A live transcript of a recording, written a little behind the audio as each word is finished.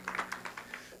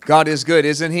God is good,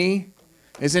 isn't He?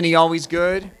 Isn't He always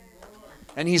good?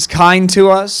 And He's kind to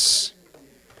us.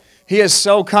 He is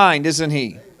so kind, isn't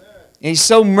He? He's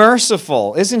so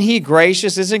merciful. Isn't He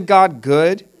gracious? Isn't God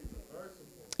good?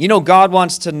 You know, God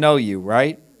wants to know you,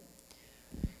 right?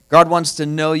 God wants to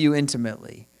know you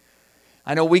intimately.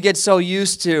 I know we get so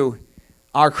used to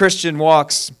our Christian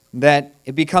walks that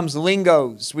it becomes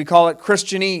lingos. We call it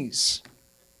Christianese,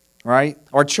 right?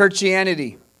 Or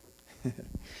churchianity.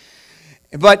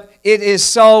 But it is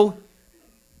so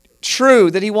true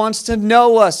that He wants to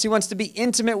know us. He wants to be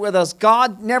intimate with us.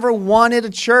 God never wanted a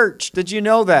church. Did you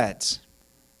know that?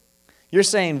 You're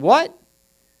saying, what?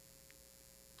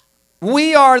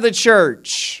 We are the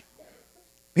church.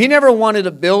 He never wanted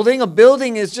a building. A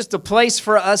building is just a place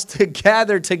for us to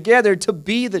gather together to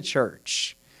be the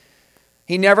church.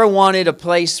 He never wanted a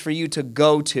place for you to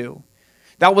go to.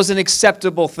 That was an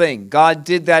acceptable thing. God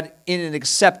did that in an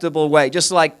acceptable way.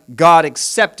 Just like God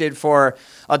accepted for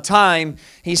a time,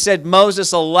 He said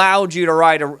Moses allowed you to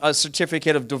write a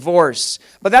certificate of divorce.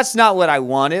 But that's not what I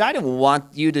wanted. I didn't want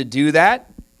you to do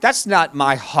that. That's not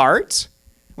my heart.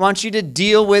 I want you to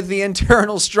deal with the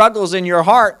internal struggles in your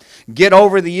heart, get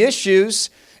over the issues,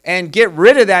 and get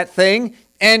rid of that thing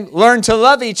and learn to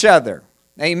love each other.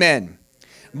 Amen.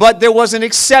 But there was an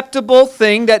acceptable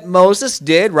thing that Moses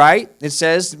did, right? It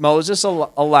says Moses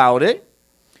allowed it.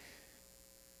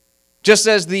 Just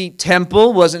as the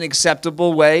temple was an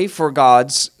acceptable way for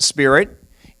God's Spirit.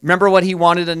 Remember what He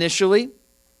wanted initially?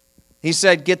 He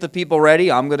said, get the people ready.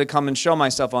 I'm going to come and show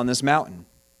myself on this mountain.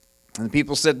 And the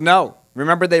people said no.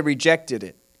 Remember, they rejected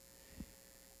it.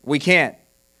 We can't.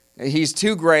 He's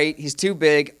too great. He's too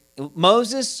big.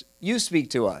 Moses, you speak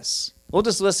to us. We'll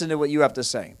just listen to what you have to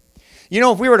say. You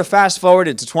know, if we were to fast forward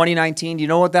into 2019, do you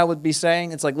know what that would be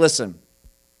saying? It's like, listen,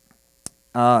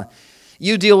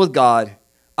 you deal with God.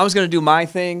 I'm just going to do my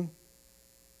thing.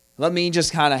 Let me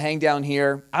just kind of hang down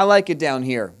here. I like it down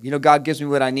here. You know, God gives me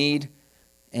what I need,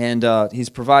 and He's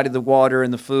provided the water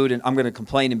and the food, and I'm going to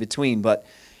complain in between, but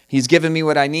He's given me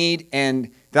what I need, and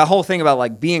that whole thing about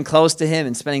like being close to Him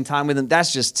and spending time with Him,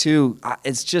 that's just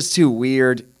it's just too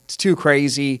weird. It's too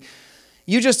crazy.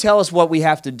 You just tell us what we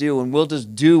have to do, and we'll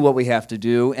just do what we have to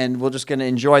do, and we're just going to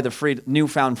enjoy the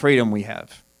newfound freedom we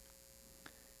have.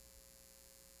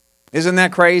 Isn't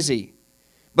that crazy?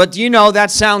 But do you know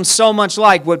that sounds so much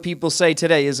like what people say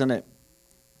today, isn't it?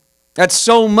 That's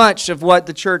so much of what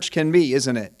the church can be,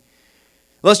 isn't it?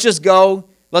 Let's just go.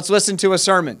 Let's listen to a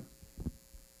sermon.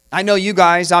 I know you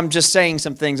guys, I'm just saying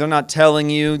some things. I'm not telling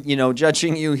you,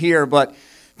 judging you here, but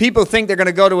people think they're going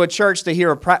to go to a church to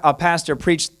hear a pastor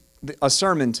preach a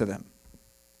sermon to them.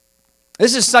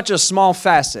 This is such a small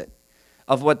facet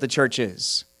of what the church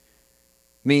is.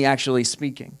 Me actually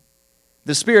speaking.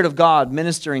 The Spirit of God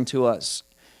ministering to us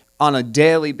on a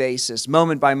daily basis,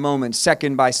 moment by moment,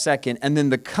 second by second, and then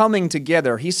the coming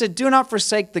together. He said, do not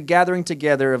forsake the gathering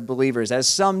together of believers, as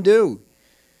some do.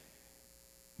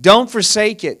 Don't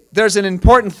forsake it. There's an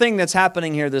important thing that's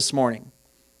happening here this morning.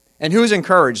 And who's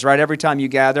encouraged, right? Every time you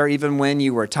gather, even when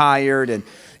you were tired and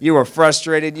you were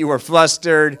frustrated, you were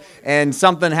flustered, and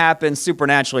something happened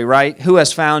supernaturally, right? Who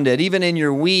has found it? Even in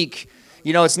your week,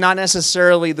 it's not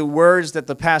necessarily the words that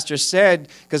the pastor said,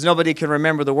 because nobody can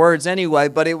remember the words anyway,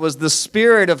 but it was the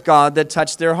Spirit of God that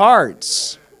touched their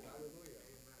hearts.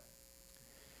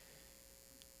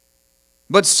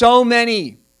 But so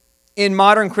many in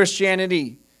modern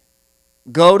Christianity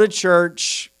go to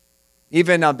church.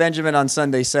 Even Benjamin on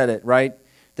Sunday said it, right?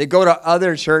 They go to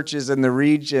other churches in the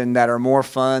region that are more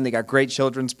fun. They got great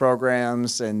children's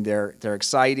programs, and they're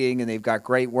exciting, and they've got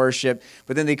great worship.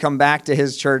 But then they come back to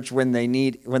his church when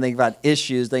they've got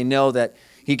issues. They know that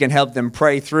he can help them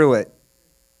pray through it.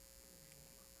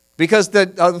 Because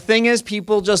the thing is,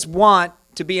 people just want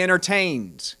to be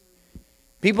entertained.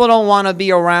 People don't want to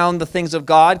be around the things of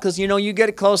God, because you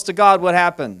get close to God, what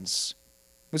happens?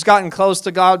 Who's gotten close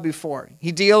to God before?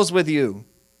 He deals with you.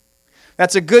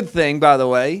 That's a good thing, by the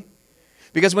way.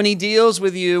 Because when He deals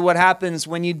with you, what happens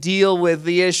when you deal with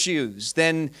the issues?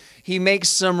 Then He makes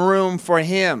some room for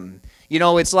Him.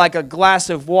 It's like a glass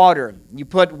of water. You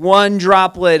put one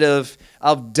droplet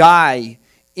of dye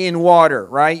in water,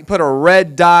 right? You put a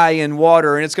red dye in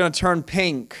water, and it's going to turn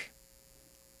pink.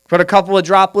 Put a couple of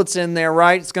droplets in there,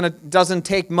 right? Doesn't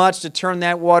take much to turn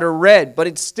that water red, but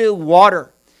it's still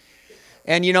water.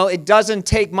 And it doesn't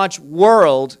take much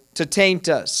world to taint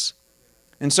us.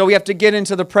 And so we have to get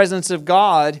into the presence of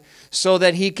God so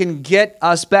that He can get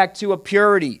us back to a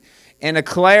purity and a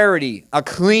clarity, a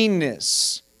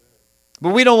cleanness.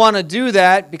 But we don't want to do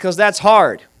that because that's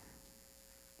hard.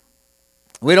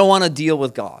 We don't want to deal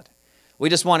with God. We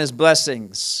just want His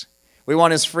blessings. We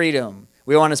want His freedom.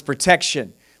 We want His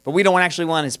protection, but we don't actually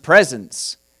want His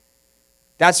presence.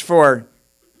 That's for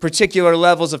particular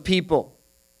levels of people.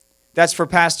 That's for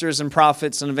pastors and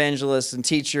prophets and evangelists and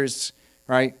teachers,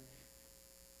 right?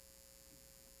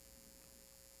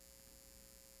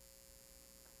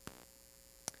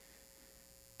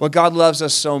 But God loves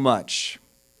us so much.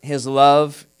 His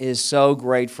love is so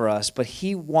great for us, but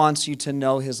He wants you to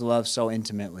know His love so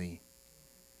intimately.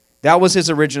 That was His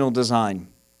original design.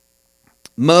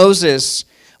 Moses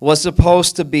was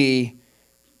supposed to be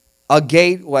a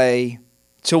gateway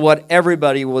to what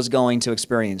everybody was going to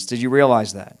experience. Did you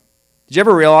realize that? Did you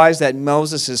ever realize that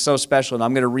Moses is so special? And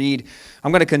I'm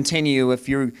going to continue. If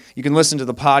you can listen to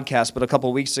the podcast, but a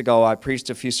couple weeks ago I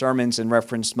preached a few sermons and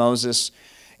referenced Moses,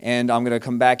 and I'm going to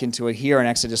come back into it here in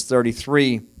Exodus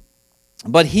 33.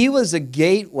 But he was a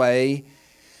gateway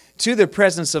to the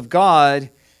presence of God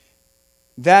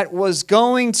that was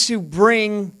going to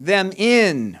bring them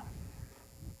in,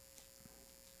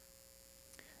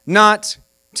 not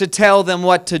to tell them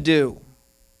what to do.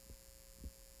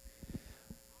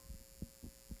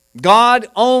 God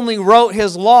only wrote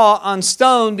His law on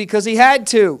stone because He had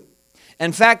to.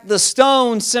 In fact, the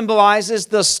stone symbolizes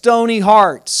the stony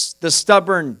hearts, the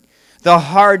stubborn, the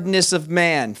hardness of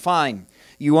man. Fine.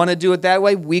 You want to do it that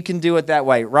way? We can do it that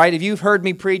way, right? If you've heard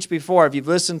me preach before, if you've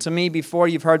listened to me before,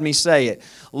 you've heard me say it.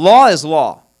 Law is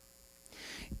law.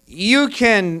 You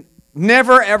can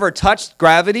never ever touch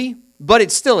gravity, but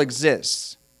it still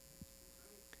exists.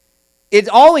 It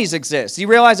always exists. You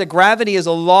realize that gravity is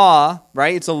a law,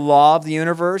 right? It's a law of the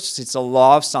universe. It's a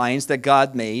law of science that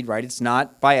God made, right? It's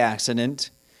not by accident.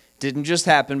 It didn't just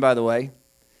happen, by the way.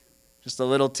 Just a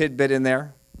little tidbit in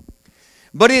there.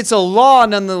 But it's a law,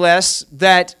 nonetheless,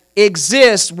 that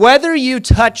exists whether you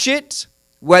touch it,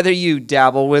 whether you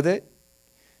dabble with it.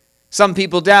 Some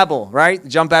people dabble, right?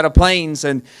 Jump out of planes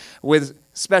and with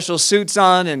special suits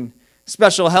on and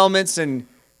special helmets and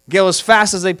go as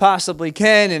fast as they possibly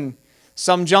can, and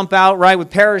some jump out, right, with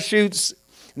parachutes,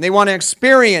 and they want to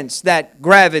experience that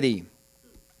gravity.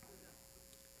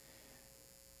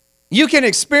 You can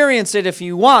experience it if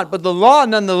you want, but the law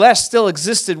nonetheless still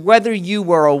existed whether you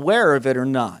were aware of it or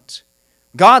not.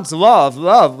 God's law of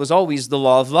love was always the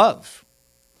law of love.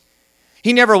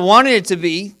 He never wanted it to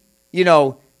be,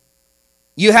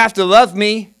 you have to love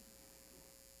me.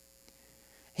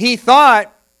 He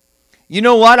thought, you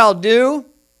know what I'll do?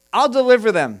 I'll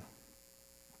deliver them.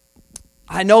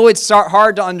 I know it's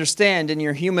hard to understand in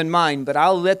your human mind, but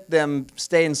I'll let them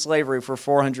stay in slavery for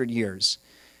 400 years.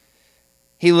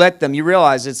 He let them. You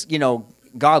realize it's,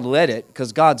 God let it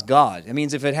because God's God. It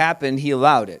means if it happened, He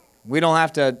allowed it. We don't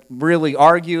have to really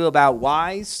argue about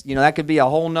whys. That could be a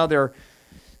whole nother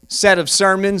set of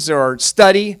sermons or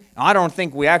study. I don't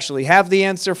think we actually have the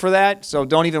answer for that, so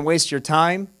don't even waste your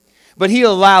time. But He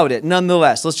allowed it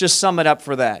nonetheless. Let's just sum it up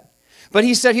for that. But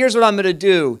He said, here's what I'm going to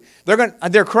do.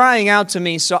 They're crying out to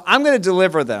me, so I'm going to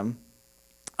deliver them.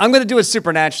 I'm going to do it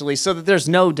supernaturally so that there's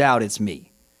no doubt it's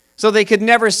me. So they could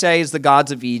never say it's the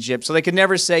gods of Egypt. So they could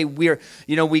never say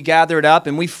we gathered up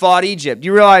and we fought Egypt.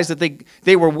 You realize that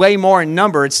they were way more in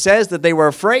number. It says that they were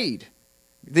afraid.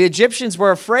 The Egyptians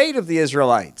were afraid of the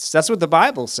Israelites. That's what the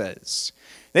Bible says.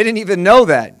 They didn't even know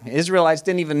that. Israelites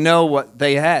didn't even know what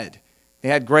they had. They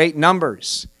had great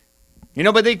numbers.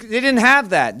 But they didn't have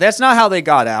that. That's not how they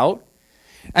got out.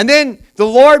 And then the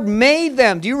Lord made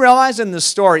them. Do you realize in the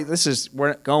story,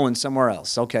 we're going somewhere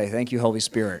else. Okay, thank you, Holy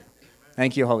Spirit.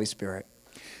 Thank you, Holy Spirit.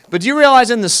 But do you realize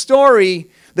in the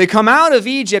story, they come out of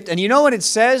Egypt, and you know what it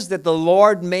says? That the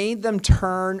Lord made them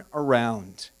turn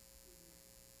around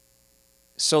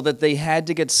so that they had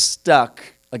to get stuck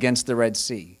against the Red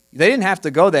Sea. They didn't have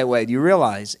to go that way. Do you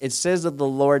realize? It says that the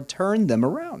Lord turned them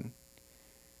around.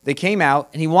 They came out,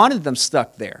 and He wanted them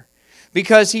stuck there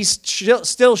because He's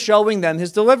still showing them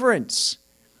His deliverance.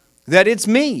 That it's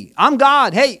me. I'm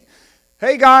God. Hey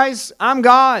guys, I'm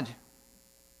God.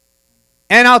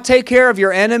 And I'll take care of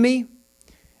your enemy.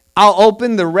 I'll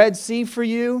open the Red Sea for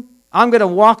you. I'm going to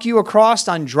walk you across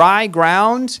on dry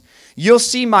ground. You'll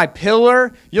see my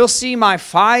pillar. You'll see my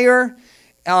fire.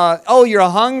 You're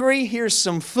hungry? Here's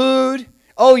some food.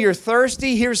 Oh, you're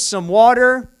thirsty? Here's some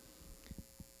water.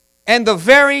 And the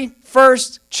very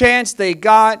first chance they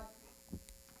got,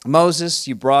 Moses,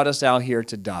 you brought us out here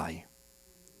to die.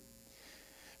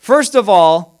 First of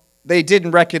all, they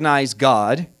didn't recognize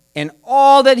God and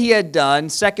all that He had done.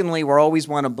 Secondly, we always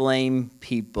want to blame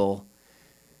people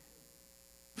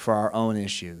for our own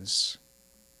issues.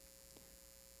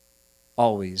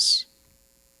 Always.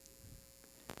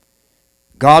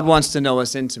 God wants to know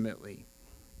us intimately.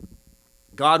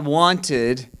 God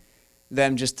wanted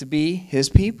them just to be his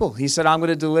people. He said, I'm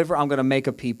going to make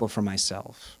a people for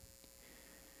myself.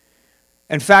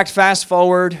 In fact, fast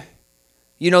forward,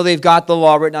 they've got the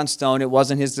law written on stone. It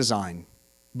wasn't his design,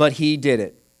 but he did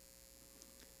it.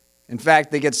 In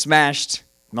fact, they get smashed.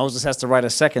 Moses has to write a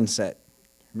second set.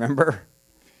 Remember?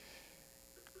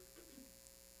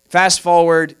 Fast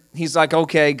forward, he's like,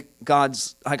 okay,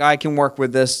 God's like, I can work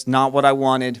with this, not what I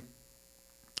wanted,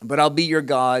 but I'll be your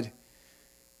God.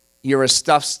 You're a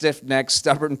stuffed, stiff-necked,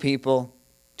 stubborn people,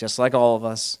 just like all of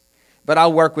us, but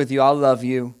I'll work with you, I'll love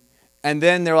you. And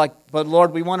then they're like, but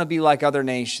Lord, we want to be like other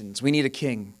nations. We need a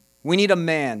king. We need a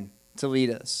man to lead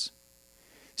us.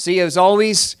 See,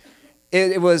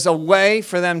 it was a way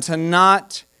for them to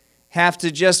not have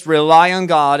to just rely on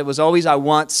God. It was always, I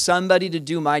want somebody to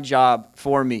do my job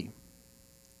for me.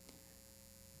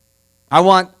 I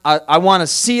want to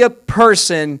see a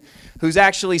person who's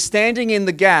actually standing in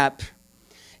the gap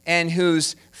and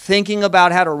who's thinking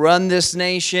about how to run this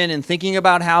nation and thinking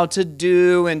about how to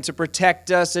do and to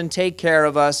protect us and take care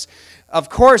of us. Of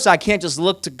course, I can't just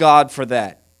look to God for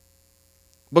that.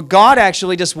 But God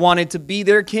actually just wanted to be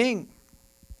their king.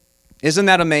 Isn't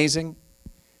that amazing?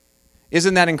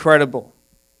 Isn't that incredible?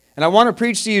 And I want to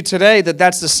preach to you today that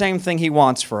that's the same thing he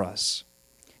wants for us.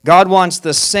 God wants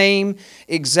the same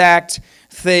exact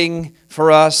thing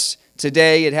for us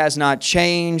today. It has not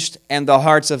changed, and the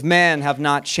hearts of men have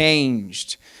not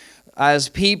changed. As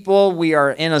people, we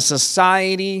are in a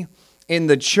society, in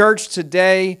the church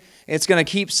today, it's going to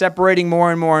keep separating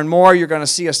more and more and more. You're going to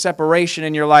see a separation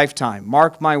in your lifetime.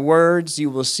 Mark my words, you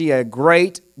will see a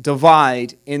great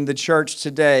divide in the church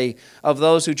today of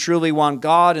those who truly want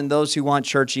God and those who want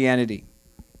churchianity.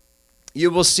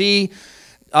 You will see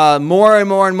more and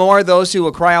more and more those who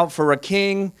will cry out for a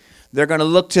king. They're going to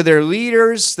look to their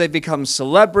leaders. They become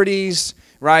celebrities,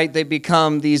 right? They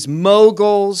become these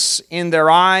moguls in their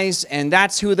eyes, and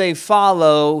that's who they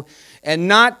follow, and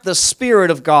not the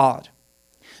Spirit of God.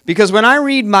 Because when I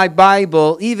read my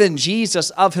Bible, even Jesus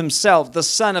of himself, the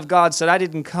Son of God, said, I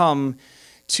didn't come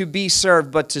to be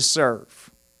served, but to serve.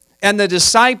 And the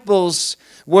disciples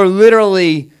were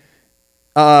literally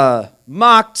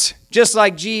mocked, just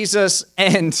like Jesus,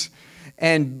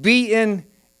 and beaten,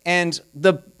 and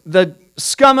the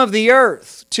scum of the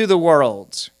earth to the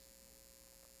world.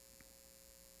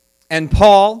 And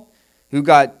Paul, who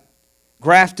got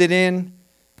grafted in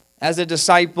as a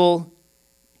disciple,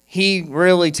 he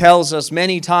really tells us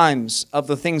many times of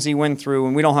the things he went through,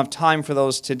 and we don't have time for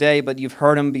those today, but you've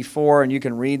heard them before, and you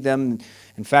can read them.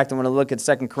 In fact, I'm going to look at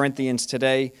 2 Corinthians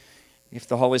today, if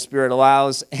the Holy Spirit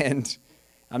allows, and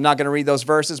I'm not going to read those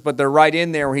verses, but they're right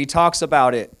in there where he talks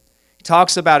about it. He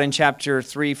talks about in chapter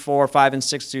 3, 4, 5, and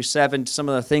 6 through 7 some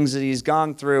of the things that he's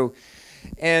gone through.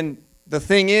 And the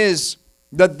thing is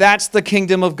that that's the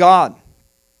kingdom of God.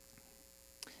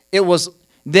 It was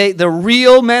the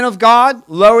real men of God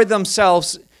lowered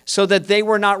themselves so that they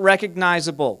were not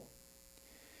recognizable,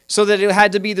 so that it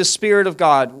had to be the Spirit of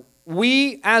God.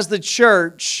 We, as the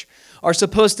church, are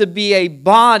supposed to be a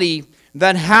body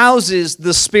that houses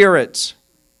the Spirit.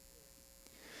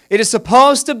 It is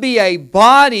supposed to be a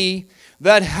body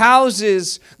that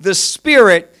houses the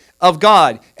Spirit of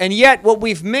God. And yet what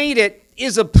we've made it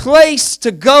is a place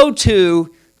to go to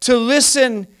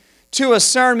listen to a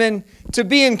sermon, to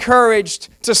be encouraged,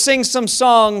 to sing some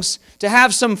songs, to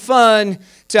have some fun,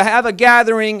 to have a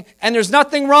gathering. And there's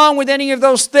nothing wrong with any of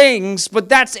those things, but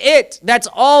that's it. That's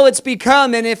all it's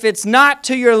become. And if it's not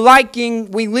to your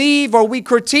liking, we leave or we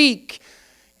critique.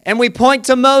 And we point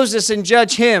to Moses and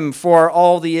judge him for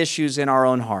all the issues in our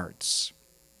own hearts.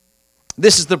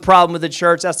 This is the problem with the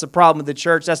church. That's the problem with the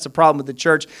church. That's the problem with the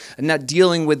church. And not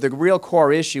dealing with the real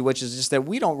core issue, which is just that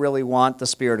we don't really want the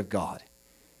Spirit of God.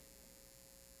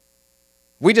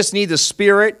 We just need the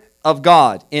Spirit of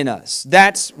God in us.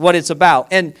 That's what it's about.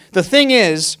 And the thing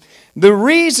is, the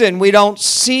reason we don't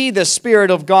see the Spirit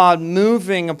of God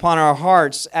moving upon our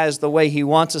hearts as the way He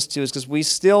wants us to is because we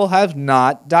still have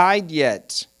not died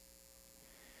yet.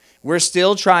 We're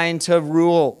still trying to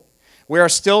rule. We are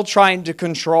still trying to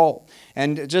control.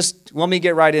 And just let me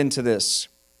get right into this.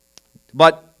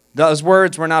 But those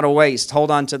words were not a waste.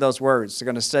 Hold on to those words. They're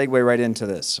going to segue right into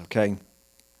this, okay?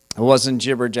 It wasn't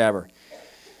jibber jabber.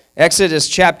 Exodus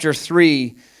chapter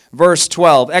 3, verse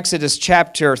 12. Exodus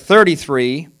chapter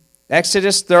 33.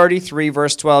 Exodus 33,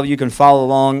 verse 12. You can follow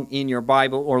along in your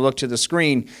Bible or look to the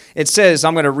screen. It says,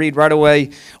 I'm going to read right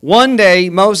away. One day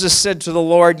Moses said to the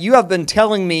Lord, you have been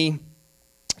telling me,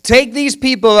 take these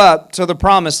people up to the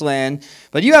promised land,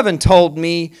 but you haven't told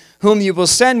me whom you will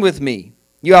send with me.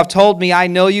 You have told me, I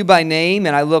know you by name,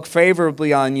 and I look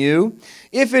favorably on you.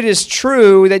 If it is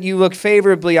true that you look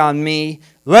favorably on me,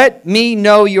 let me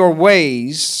know your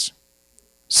ways,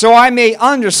 so I may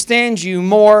understand you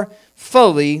more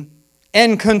fully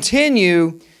and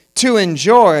continue to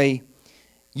enjoy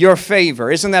your favor.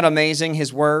 Isn't that amazing,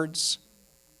 his words?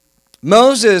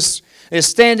 Moses is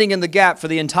standing in the gap for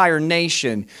the entire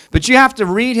nation, but you have to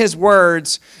read his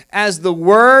words as the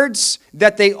words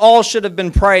that they all should have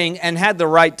been praying and had the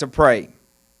right to pray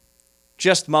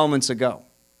just moments ago.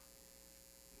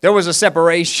 There was a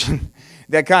separation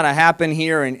that kind of happened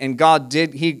here, and God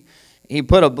did, he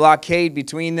put a blockade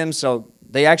between them, so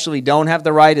they actually don't have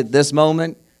the right at this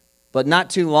moment. But not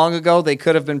too long ago, they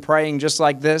could have been praying just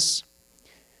like this.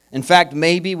 In fact,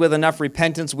 maybe with enough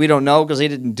repentance, we don't know because they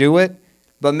didn't do it.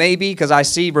 But maybe because I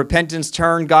see repentance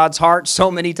turn God's heart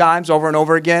so many times over and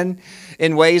over again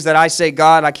in ways that I say,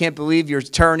 God, I can't believe you're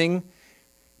turning.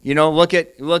 You know, look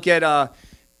at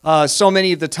so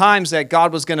many of the times that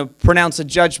God was going to pronounce a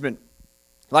judgment.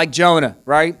 Like Jonah,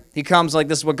 right? He comes like,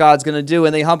 this is what God's going to do,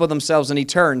 and they humble themselves and he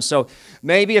turns. So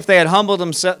maybe if they had humbled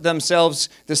themselves,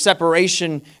 the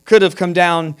separation could have come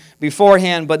down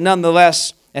beforehand, but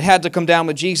nonetheless, it had to come down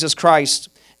with Jesus Christ,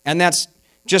 and that's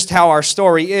just how our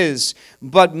story is.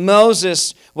 But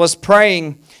Moses was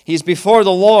praying. He's before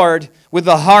the Lord with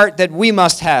the heart that we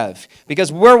must have,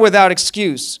 because we're without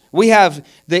excuse. We have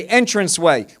the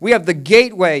entranceway. We have the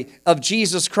gateway of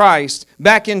Jesus Christ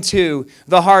back into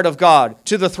the heart of God,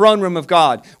 to the throne room of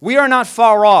God. We are not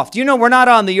far off. Do you know we're not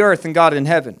on the earth and God in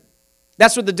heaven?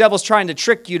 That's what the devil's trying to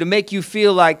trick you, to make you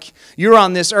feel like you're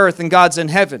on this earth and God's in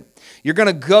heaven. You're going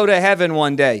to go to heaven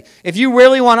one day. If you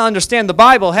really want to understand the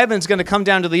Bible, heaven's going to come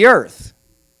down to the earth.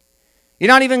 You're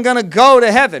not even going to go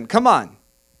to heaven. Come on.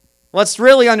 Let's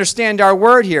really understand our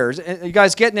word here. Are you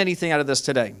guys getting anything out of this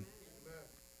today?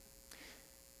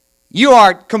 You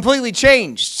are completely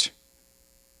changed.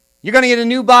 You're going to get a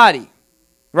new body,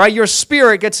 right? Your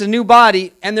spirit gets a new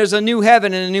body, and there's a new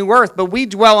heaven and a new earth, but we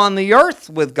dwell on the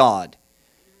earth with God.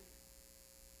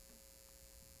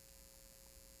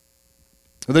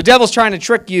 Well, the devil's trying to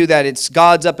trick you that it's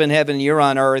God's up in heaven and you're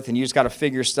on earth and you just got to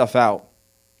figure stuff out.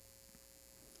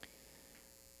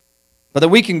 But that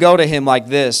we can go to him like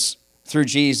this through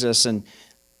Jesus. And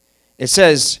it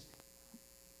says,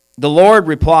 the Lord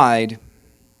replied,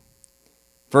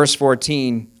 verse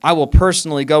 14, I will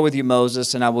personally go with you,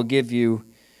 Moses, and I will give you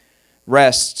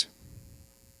rest.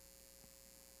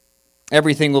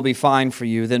 Everything will be fine for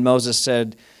you. Then Moses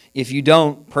said, if you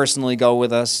don't personally go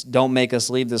with us, don't make us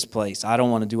leave this place. I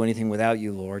don't want to do anything without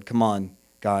you, Lord. Come on,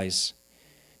 guys.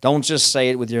 Don't just say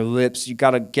it with your lips.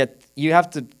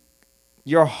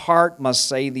 Your heart must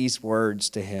say these words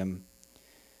to him.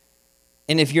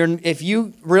 And if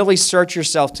you really search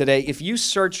yourself today, if you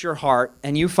search your heart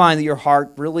and you find that your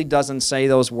heart really doesn't say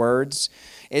those words,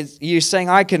 you're saying,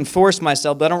 I can force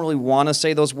myself, but I don't really want to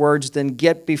say those words, then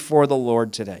get before the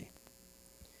Lord today.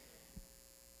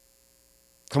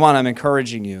 Come on, I'm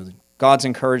encouraging you. God's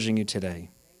encouraging you today.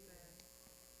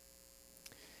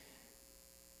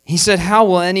 He said, how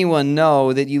will anyone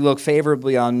know that you look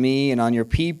favorably on me and on your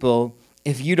people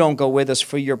if you don't go with us?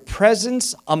 For your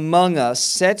presence among us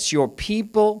sets your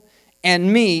people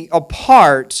and me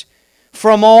apart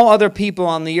from all other people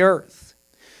on the earth.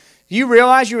 Do you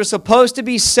realize you were supposed to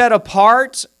be set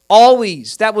apart?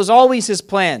 Always. That was always his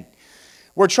plan.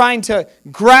 We're trying to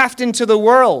graft into the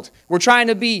world. We're trying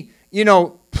to be,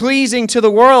 pleasing to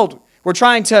the world. We're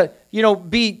trying to,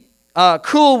 be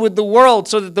cool with the world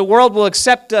so that the world will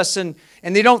accept us and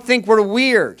they don't think we're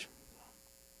weird.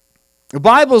 The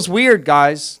Bible's weird,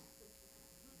 guys.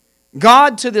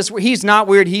 God to this, he's not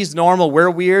weird, he's normal, we're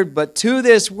weird, but to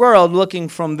this world, looking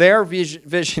from their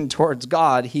vision towards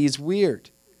God, he's weird.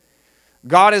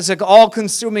 God is an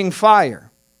all-consuming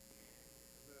fire.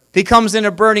 He comes in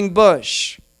a burning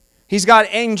bush. He's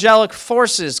got angelic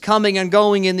forces coming and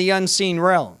going in the unseen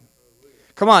realm.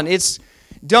 Come on,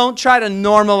 don't try to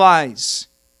normalize.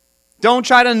 Don't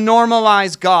try to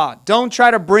normalize God. Don't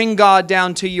try to bring God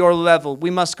down to your level. We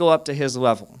must go up to his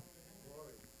level.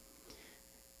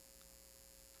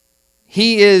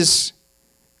 He is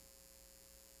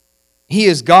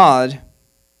God,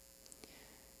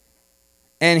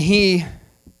 and he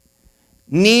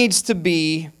needs to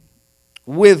be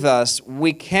with us.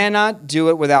 We cannot do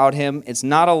it without him. It's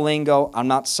not a lingo. I'm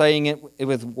not saying it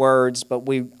with words, but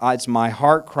it's my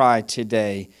heart cry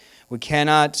today. We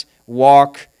cannot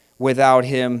walk without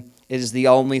him. It is the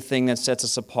only thing that sets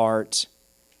us apart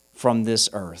from this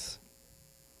earth.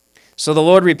 So the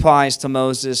Lord replies to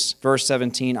Moses, verse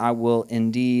 17, I will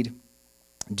indeed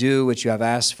do what you have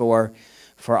asked for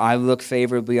I look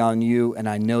favorably on you, and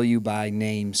I know you by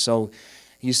name. So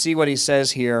You see what he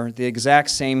says here, the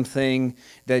exact same thing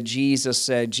that Jesus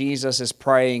said. Jesus is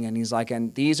praying, and he's like,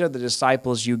 and these are the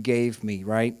disciples you gave me,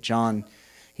 right? John,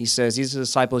 he says, these are the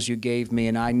disciples you gave me,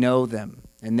 and I know them,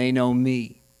 and they know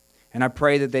me. And I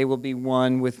pray that they will be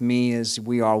one with me as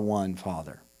we are one,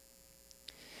 Father.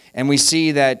 And we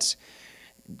see that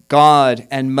God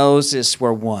and Moses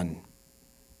were one.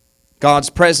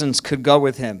 God's presence could go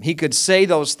with him. He could say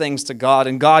those things to God,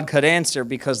 and God could answer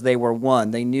because they were one.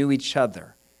 They knew each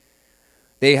other.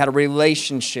 They had a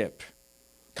relationship.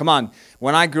 Come on,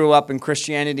 when I grew up in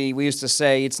Christianity, we used to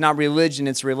say, it's not religion,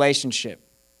 it's relationship.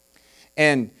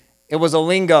 And it was a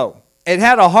lingo. It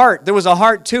had a heart. There was a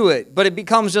heart to it, but it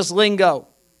becomes just lingo.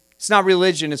 It's not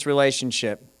religion, it's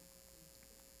relationship.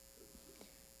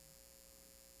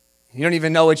 You don't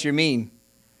even know what you mean.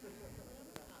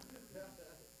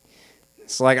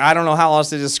 It's like, I don't know how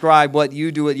else to describe what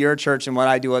you do at your church and what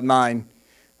I do at mine.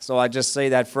 So I just say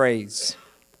that phrase.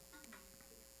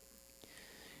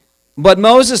 But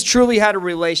Moses truly had a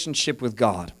relationship with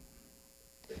God.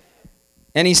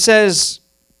 And he says,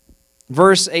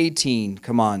 verse 18,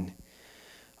 come on.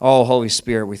 Oh, Holy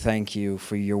Spirit, we thank you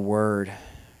for your word.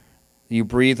 You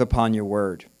breathe upon your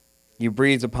word. You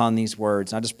breathed upon these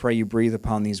words. I just pray you breathe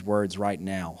upon these words right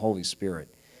now, Holy Spirit.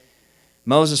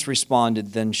 Moses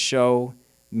responded, then show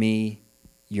me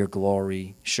your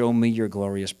glory. Show me your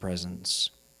glorious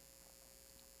presence.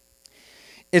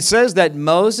 It says that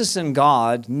Moses and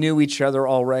God knew each other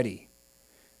already.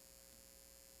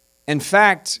 In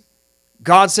fact,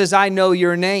 God says, I know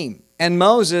your name. And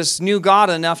Moses knew God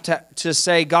enough to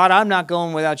say, God, I'm not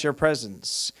going without your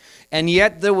presence. And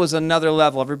yet there was another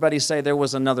level. Everybody say there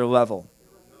was another level.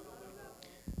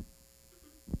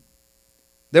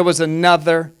 There was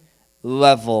another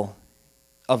level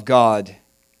of God.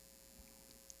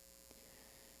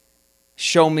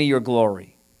 Show me your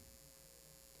glory.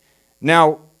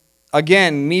 Now,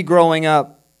 again, me growing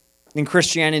up in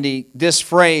Christianity, this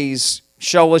phrase,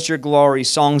 show us your glory,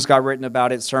 songs got written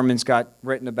about it, sermons got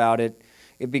written about it.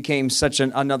 It became such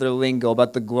another lingo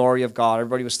about the glory of God.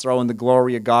 Everybody was throwing the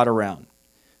glory of God around.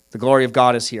 The glory of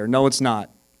God is here. No, it's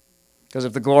not. Because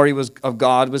if the glory of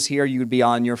God was here, you would be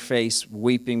on your face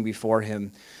weeping before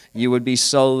him. You would be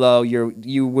so low,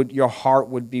 your heart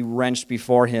would be wrenched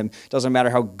before him. Doesn't matter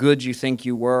how good you think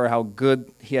you were, how good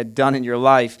he had done in your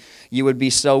life, you would be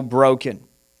so broken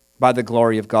by the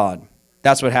glory of God.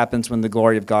 That's what happens when the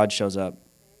glory of God shows up.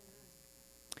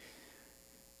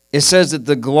 It says that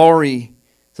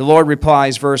the Lord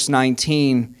replies, verse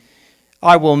 19,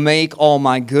 I will make all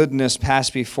my goodness pass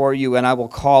before you, and I will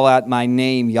call out my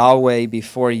name, Yahweh,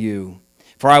 before you.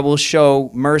 For I will show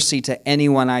mercy to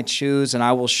anyone I choose, and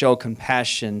I will show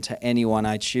compassion to anyone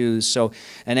I choose. So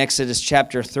in Exodus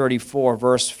chapter 34,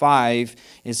 verse 5,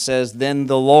 it says, Then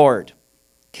the Lord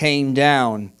came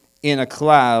down in a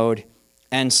cloud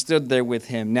and stood there with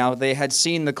him. Now they had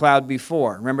seen the cloud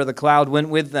before. Remember, the cloud went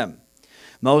with them.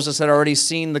 Moses had already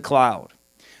seen the cloud.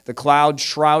 The cloud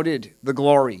shrouded the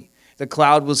glory. The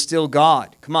cloud was still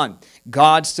God. Come on.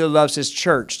 God still loves his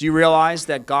church. Do you realize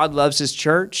that God loves his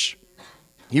church?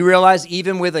 You realize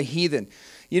even with a heathen,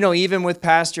 even with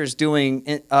pastors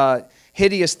doing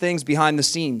hideous things behind the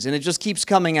scenes, and it just keeps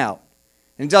coming out,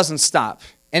 and it doesn't stop,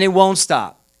 and it won't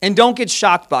stop. And don't get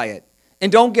shocked by it,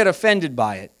 and don't get offended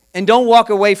by it, and don't walk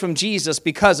away from Jesus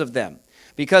because of them.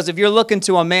 Because if you're looking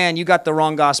to a man, you got the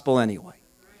wrong gospel anyway.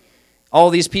 All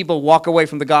these people walk away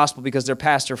from the gospel because their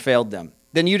pastor failed them.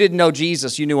 Then you didn't know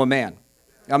Jesus, you knew a man.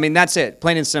 I mean, that's it,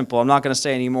 plain and simple. I'm not going to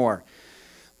say any more.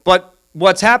 But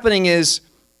what's happening is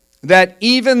that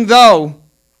even though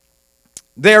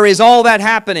there is all that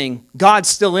happening, God's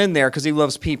still in there because he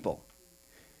loves people.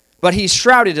 But he's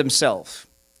shrouded himself.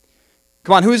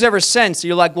 Come on, who's ever sensed?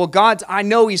 You're like, well, God, I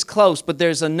know he's close, but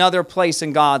there's another place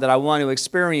in God that I want to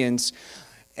experience.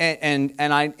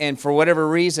 And for whatever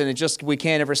reason, we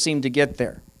can't ever seem to get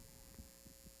there.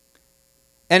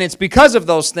 And it's because of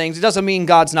those things. It doesn't mean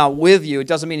God's not with you. It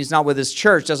doesn't mean he's not with his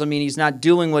church. It doesn't mean he's not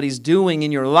doing what he's doing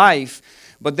in your life.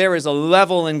 But there is a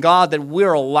level in God that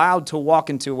we're allowed to walk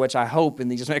into, which I hope in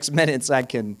these next minutes I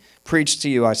can preach to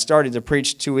you. I started to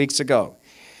preach 2 weeks ago.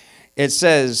 It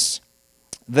says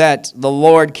that the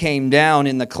Lord came down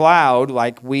in the cloud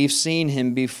like we've seen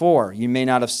him before. You may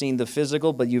not have seen the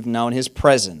physical, but you've known his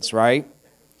presence, right?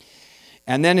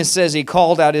 And then it says he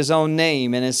called out his own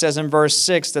name. And it says in verse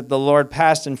 6 that the Lord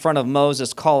passed in front of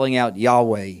Moses calling out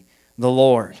Yahweh, the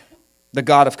Lord, the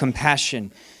God of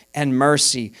compassion and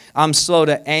mercy. I'm slow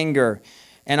to anger,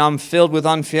 and I'm filled with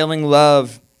unfailing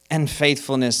love and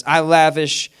faithfulness. I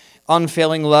lavish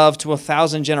unfailing love to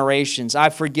 1,000 generations. I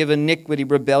forgive iniquity,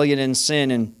 rebellion, and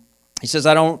sin. And he says,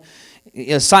 I don't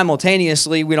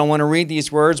Simultaneously, we don't want to read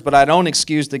these words, but I don't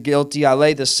excuse the guilty. I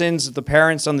lay the sins of the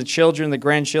parents on the children, the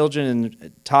grandchildren, and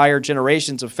entire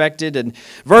generations affected. And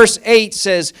verse 8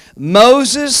 says,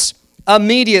 Moses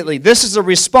immediately, this is a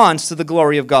response to the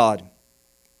glory of God.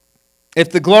 If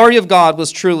the glory of God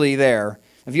was truly there,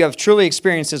 if you have truly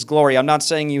experienced His glory, I'm not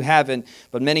saying you haven't,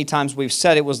 but many times we've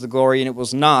said it was the glory and it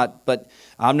was not, but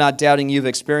I'm not doubting you've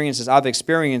experienced this. I've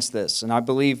experienced this, and I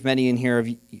believe many in here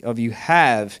of you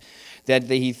have, that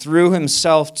He threw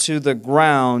Himself to the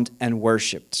ground and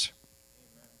worshiped.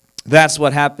 That's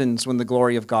what happens when the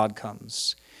glory of God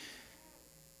comes.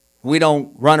 We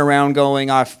don't run around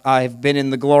going, I've been in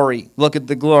the glory. Look at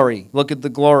the glory. Look at the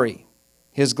glory.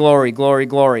 His glory, glory,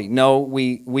 glory. No,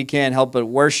 we can't help but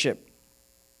worship.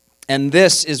 And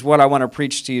this is what I want to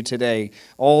preach to you today.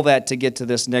 All that to get to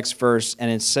this next verse.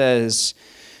 And it says,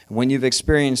 when you've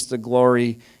experienced the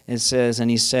glory, it says, and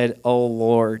he said, O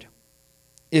Lord,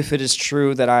 if it is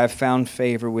true that I have found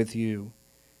favor with you.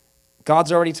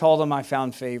 God's already told him I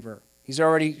found favor. He's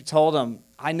already told him,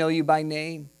 I know you by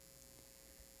name.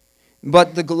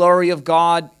 But the glory of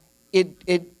God,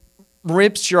 it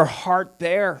rips your heart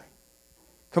bare.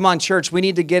 Come on, church, we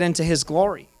need to get into his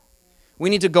glory. We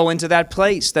need to go into that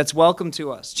place that's welcome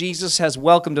to us. Jesus has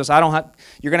welcomed us.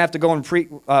 You're going to have to go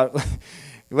and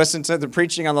listen to the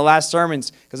preaching on the last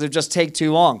sermons because it just take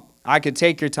too long. I could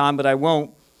take your time, but I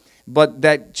won't. But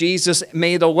that Jesus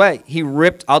made a way.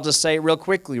 I'll just say it real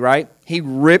quickly, right? He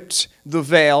ripped the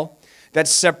veil that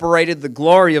separated the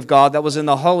glory of God that was in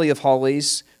the Holy of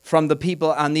Holies from the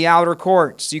people on the outer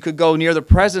courts. You could go near the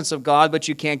presence of God, but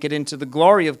you can't get into the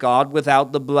glory of God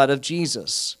without the blood of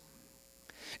Jesus.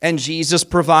 And Jesus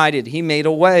provided. He made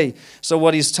a way. So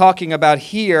what he's talking about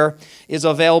here is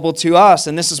available to us.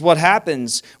 And this is what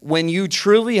happens when you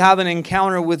truly have an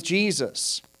encounter with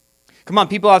Jesus. Come on,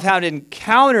 people have had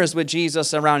encounters with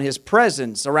Jesus around his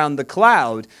presence, around the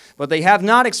cloud, but they have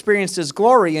not experienced his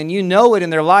glory, and you know it in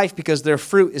their life because their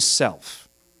fruit is self.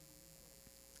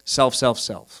 Self, self,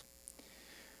 self.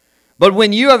 But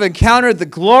when you have encountered the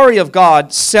glory of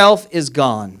God, self is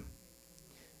gone.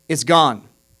 It's gone.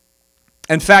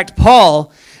 In fact,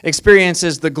 Paul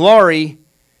experiences the glory.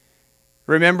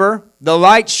 Remember, the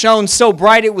light shone so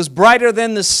bright it was brighter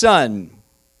than the sun,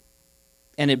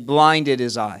 and it blinded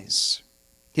his eyes.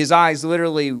 His eyes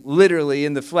literally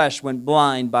in the flesh went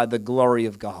blind by the glory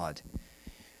of God.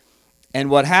 And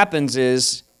what happens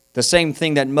is the same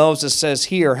thing that Moses says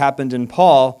here happened in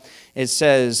Paul. It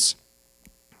says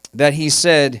that he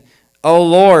said, O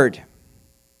Lord,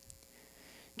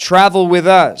 travel with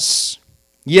us.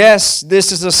 Yes,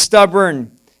 this is a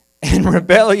stubborn and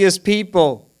rebellious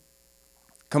people.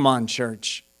 Come on,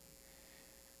 church.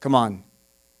 Come on.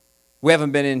 We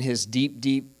haven't been in his deep,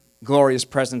 deep, glorious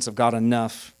presence of God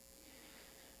enough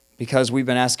because we've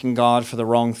been asking God for the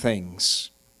wrong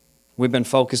things. We've been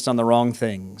focused on the wrong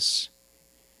things.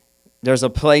 There's a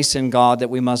place in God that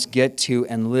we must get to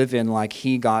and live in like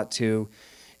he got to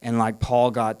and like Paul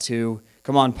got to.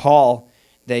 Come on, Paul,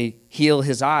 they heal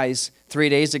his eyes. 3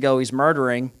 days ago, he's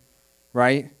murdering,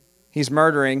 right? He's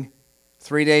murdering.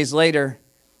 3 days later,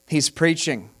 he's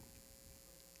preaching.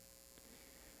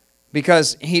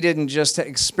 Because he didn't just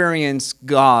experience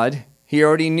God. He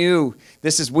already knew.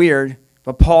 This is weird,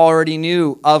 but Paul already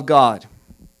knew of God.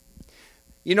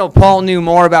 You know, Paul knew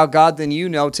more about God than you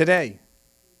know today.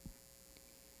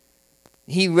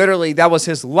 He literally, that was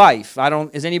his life.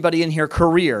 Is anybody in here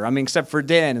career? I mean, except for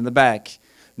Dan in the back.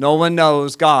 No one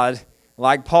knows God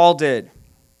like Paul did.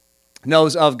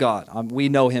 Knows of God. We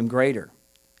know him greater,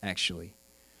 actually.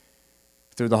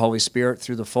 Through the Holy Spirit,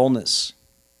 through the fullness.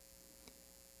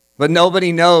 But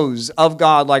nobody knows of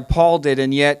God like Paul did,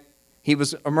 and yet he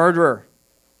was a murderer.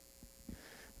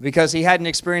 Because he hadn't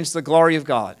experienced the glory of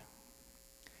God.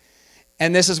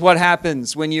 And this is what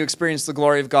happens when you experience the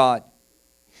glory of God.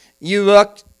 You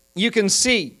look, you can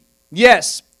see,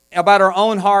 yes, about our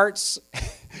own hearts.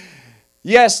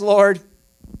 Yes, Lord,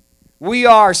 we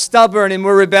are stubborn and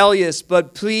we're rebellious,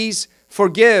 but please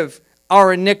forgive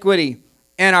our iniquity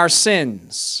and our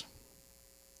sins.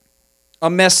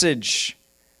 A message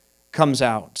comes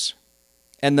out,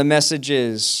 and the message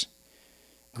is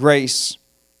grace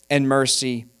and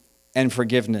mercy and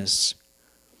forgiveness.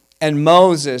 And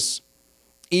Moses,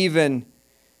 even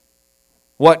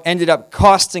what ended up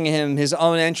costing him his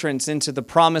own entrance into the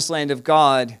promised land of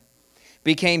God,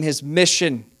 became his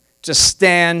mission to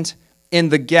stand in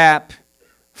the gap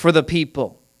for the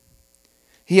people.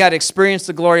 He had experienced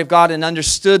the glory of God and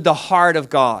understood the heart of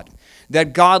God,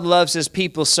 that God loves his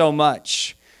people so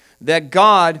much, that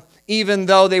God, even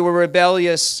though they were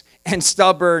rebellious and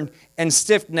stubborn and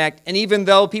stiff-necked. And even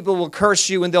though people will curse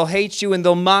you and they'll hate you and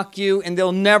they'll mock you and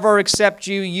they'll never accept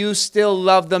you, you still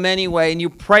love them anyway, and you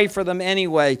pray for them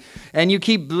anyway, and you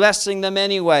keep blessing them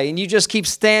anyway, and you just keep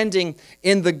standing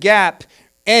in the gap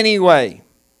anyway.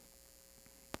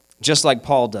 Just like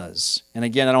Paul does. And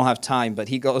again, I don't have time, but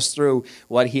he goes through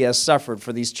what he has suffered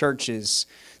for these churches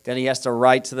that he has to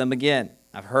write to them again.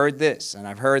 I've heard this and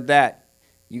I've heard that.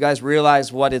 You guys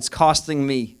realize what it's costing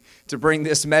me to bring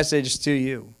this message to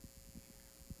you.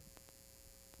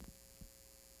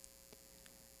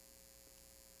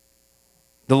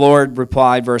 The Lord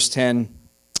replied, verse 10,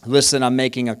 listen, I'm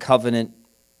making a covenant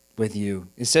with you.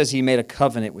 It says he made a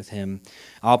covenant with him.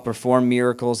 I'll perform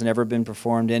miracles never been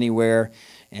performed anywhere,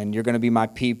 and you're going to be my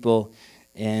people,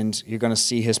 and you're going to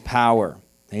see his power.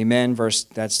 Amen.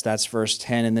 That's verse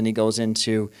 10, and then he goes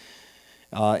into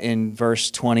in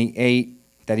verse 28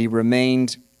 that he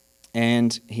remained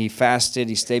and he fasted.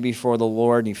 He stayed before the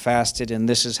Lord, and he fasted, and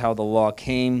this is how the law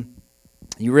came.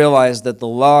 You realize that the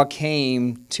law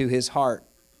came to his heart.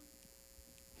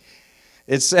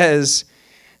 It says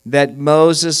that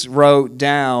Moses wrote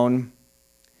down,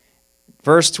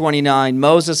 verse 29,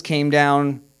 Moses came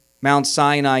down Mount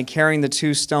Sinai carrying the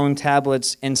 2 stone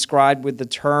tablets inscribed with the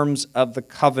terms of the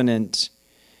covenant.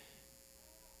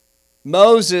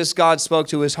 Moses, God spoke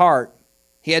to his heart.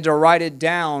 He had to write it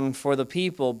down for the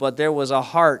people, but there was a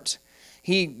heart.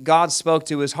 God spoke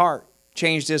to his heart,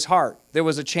 changed his heart. There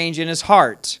was a change in his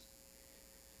heart.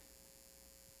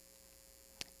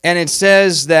 And it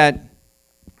says that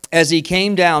as he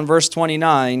came down, verse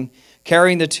 29,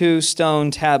 carrying the 2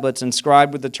 stone tablets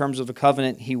inscribed with the terms of the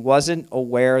covenant, he wasn't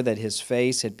aware that his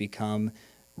face had become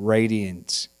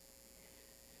radiant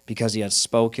because he had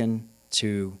spoken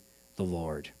to the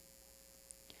Lord.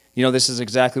 You know, this is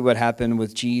exactly what happened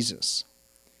with Jesus.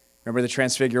 Remember the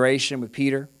transfiguration with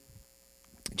Peter?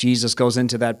 Jesus goes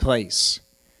into that place.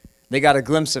 They got a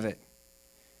glimpse of it,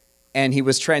 and he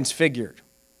was transfigured.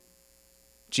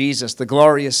 Jesus, the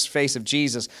glorious face of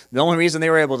Jesus. The only reason they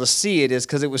were able to see it is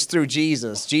because it was through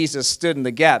Jesus. Jesus stood in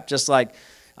the gap, just like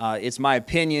it's my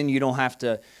opinion. You don't have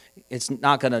to, it's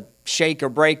not going to shake or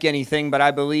break anything, but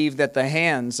I believe that the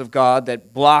hands of God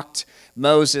that blocked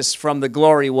Moses from the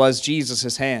glory was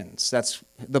Jesus' hands. That's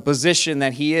the position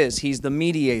that he is. He's the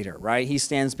mediator, right? He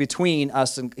stands between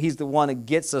us, and he's the one that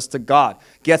gets us to God,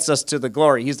 gets us to the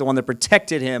glory. He's the one that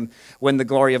protected him when the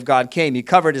glory of God came. He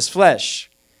covered his flesh.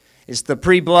 It's the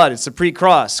pre-blood, it's the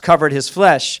pre-cross, covered his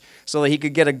flesh so that he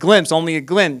could get a glimpse, only a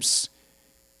glimpse.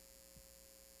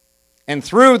 And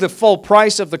through the full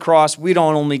price of the cross, we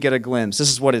don't only get a glimpse. This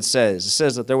is what it says. It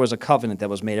says that there was a covenant that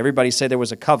was made. Everybody say there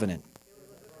was a covenant.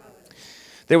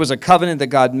 There was a covenant that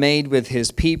God made with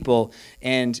his people,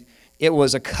 and it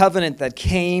was a covenant that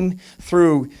came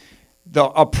through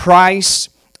a price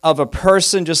of a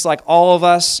person just like all of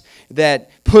us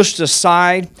that pushed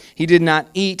aside. He did not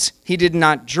eat. He did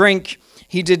not drink.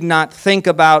 He did not think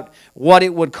about what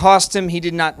it would cost him. He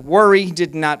did not worry. He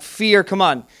did not fear. Come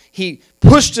on. He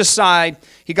pushed aside.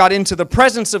 He got into the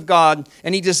presence of God,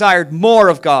 and he desired more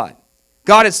of God.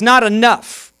 God, it's not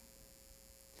enough.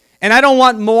 And I don't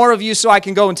want more of you so I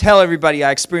can go and tell everybody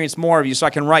I experienced more of you, so I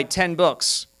can write 10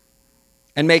 books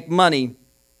and make money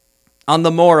on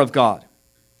the more of God.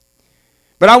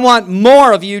 But I want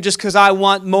more of you just because I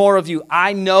want more of you.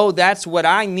 I know that's what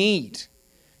I need.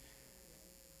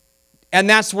 And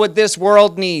that's what this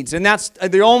world needs. And that's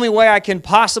the only way I can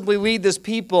possibly lead this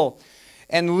people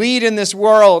and lead in this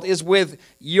world is with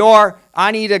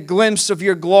I need a glimpse of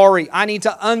your glory. I need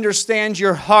to understand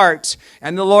your heart.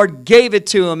 And the Lord gave it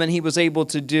to him, and he was able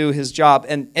to do his job.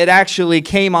 And it actually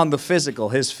came on the physical.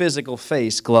 His physical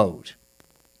face glowed.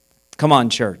 Come on,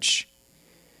 church.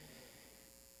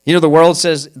 You know,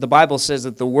 the Bible says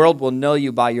that the world will know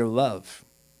you by your love.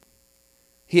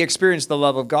 He experienced the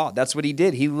love of God. That's what he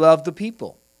did. He loved the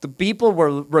people. The people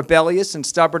were rebellious and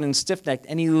stubborn and stiff-necked,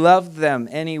 and he loved them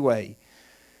anyway.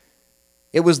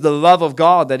 It was the love of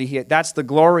God that he had. That's the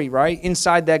glory, right?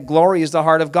 Inside that glory is the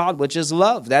heart of God, which is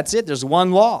love. That's it. There's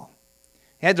one law.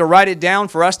 He had to write it down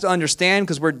for us to understand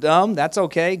because we're dumb. That's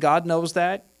okay. God knows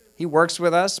that. He works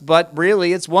with us. But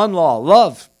really, it's one law,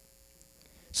 love.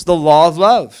 It's the law of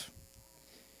love.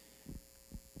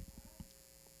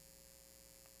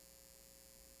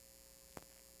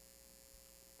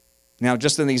 Now,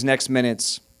 just in these next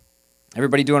minutes,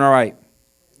 everybody doing all right?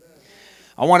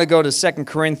 I want to go to 2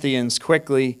 Corinthians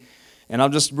quickly, and I'll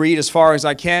just read as far as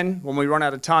I can. When we run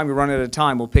out of time, we run out of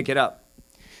time. We'll pick it up.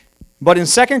 But in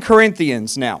 2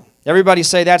 Corinthians now, everybody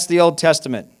say that's the Old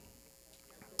Testament.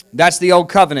 That's the Old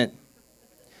Covenant.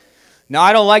 Now,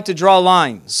 I don't like to draw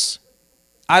lines.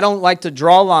 I don't like to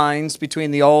draw lines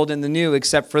between the old and the new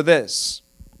except for this.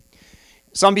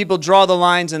 Some people draw the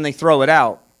lines and they throw it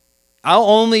out. I'll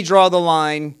only draw the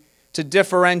line to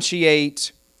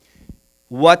differentiate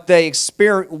what they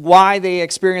experience, why they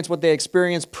experience what they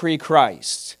experienced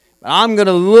pre-Christ. I'm going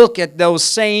to look at those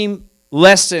same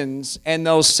lessons and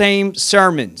those same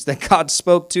sermons that God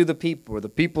spoke to the people, or the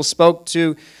people spoke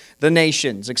to the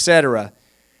nations, etc.,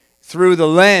 through the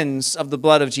lens of the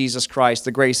blood of Jesus Christ,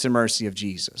 the grace and mercy of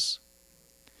Jesus.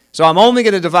 So I'm only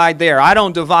going to divide there. I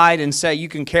don't divide and say you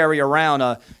can carry around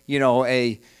a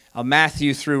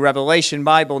Matthew through Revelation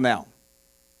Bible now,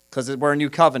 because we're a new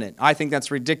covenant. I think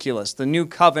that's ridiculous. The new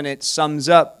covenant sums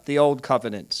up the old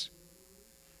covenant.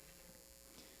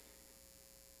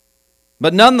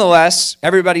 But nonetheless,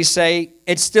 everybody say,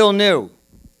 it's still new.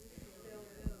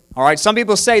 All right, some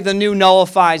people say the new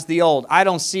nullifies the old. I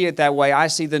don't see it that way. I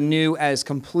see the new as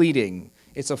completing.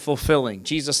 It's a fulfilling.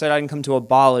 Jesus said, I didn't come to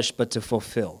abolish, but to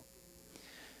fulfill.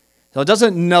 So it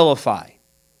doesn't nullify.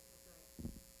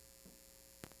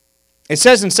 It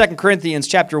says in 2 Corinthians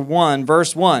chapter 1,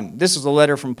 verse 1, this is a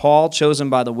letter from Paul, chosen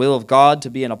by the will of God to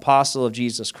be an apostle of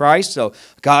Jesus Christ. So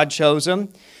God chose him.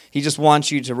 He just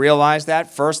wants you to realize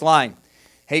that. First line,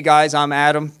 hey guys, I'm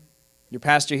Adam, your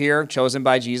pastor here, chosen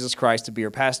by Jesus Christ to be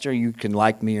your pastor. You can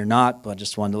like me or not, but I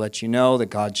just wanted to let you know that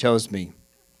God chose me.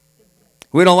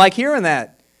 We don't like hearing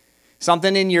that.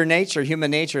 Something in your nature, human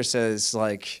nature says,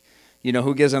 like,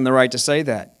 who gives them the right to say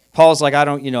that? Paul's like,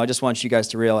 I just want you guys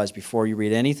to realize before you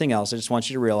read anything else, I just want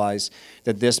you to realize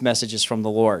that this message is from the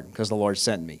Lord, because the Lord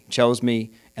sent me, chose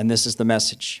me, and this is the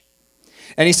message.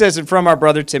 And he says, and from our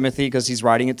brother Timothy, because he's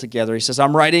writing it together, he says,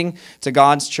 I'm writing to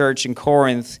God's church in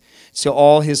Corinth, to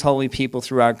all his holy people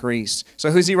throughout Greece.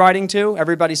 So who's he writing to?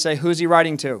 Everybody say, who's he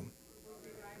writing to?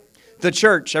 The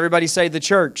church. Everybody say, the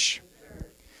church.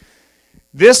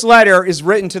 This letter is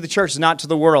written to the church, not to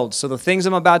the world. So the things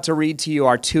I'm about to read to you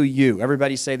are to you.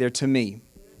 Everybody say they're to me.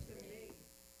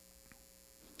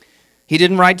 He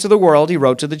didn't write to the world, he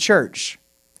wrote to the church.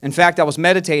 In fact, I was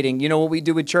meditating. You know what we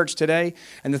do with church today?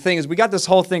 And the thing is, we got this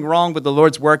whole thing wrong, but the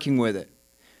Lord's working with it.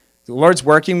 The Lord's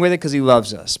working with it because he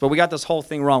loves us. But we got this whole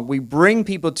thing wrong. We bring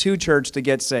people to church to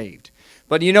get saved.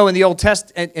 But in the Old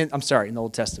Testament,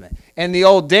 in the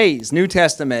old days, New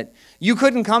Testament, you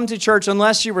couldn't come to church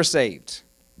unless you were saved.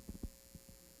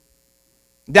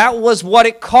 That was what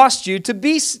it cost you to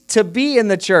be in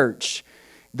the church.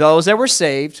 Those that were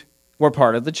saved were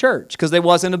part of the church because there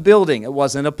wasn't a building. It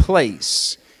wasn't a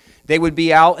place. They would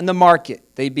be out in the market.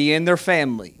 They'd be in their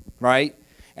family, right?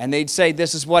 And they'd say,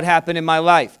 this is what happened in my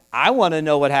life. I want to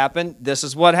know what happened. This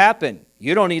is what happened.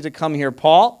 You don't need to come here,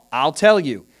 Paul. I'll tell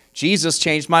you. Jesus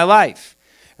changed my life.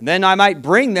 And then I might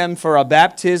bring them for a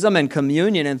baptism and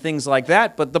communion and things like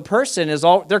that. But the person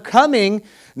they're coming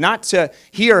not to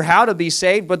hear how to be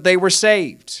saved, but they were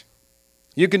saved.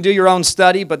 You can do your own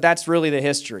study, but that's really the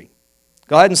history.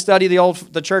 Go ahead and study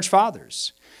the church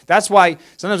fathers. That's why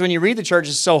sometimes when you read the church,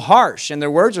 it's so harsh, and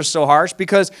their words are so harsh,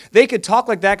 because they could talk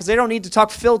like that because they don't need to talk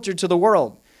filtered to the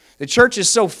world. The church is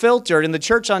so filtered, and the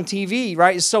church on TV,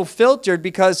 right, is so filtered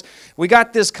because we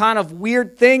got this kind of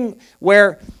weird thing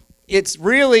where it's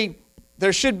really,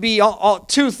 there should be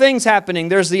two things happening.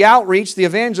 There's the outreach, the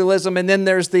evangelism, and then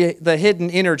there's the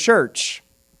hidden inner church.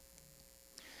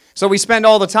 So we spend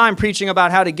all the time preaching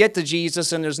about how to get to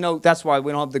Jesus, and that's why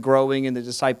we don't have the growing and the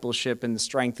discipleship and the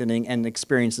strengthening and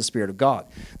experience the Spirit of God.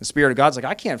 The Spirit of God's like,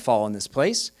 I can't fall in this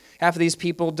place. Half of these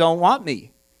people don't want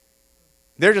me.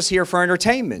 They're just here for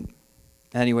entertainment.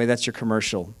 Anyway, that's your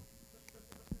commercial.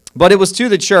 But it was to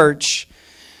the church,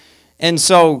 and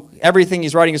so everything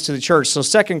he's writing is to the church. So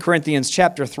 2 Corinthians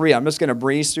chapter 3, I'm just going to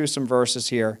breeze through some verses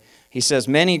here. He says,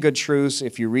 many good truths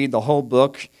if you read the whole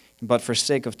book. But for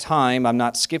sake of time, I'm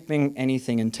not skipping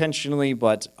anything intentionally,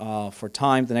 but for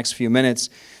time, the next few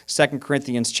minutes, 2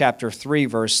 Corinthians chapter 3,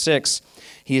 verse 6,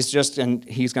 he's going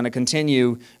to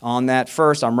continue on that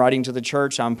first. I'm writing to the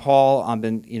church. I'm Paul. I've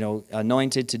been,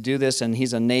 anointed to do this, and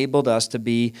he's enabled us to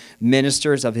be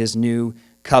ministers of his new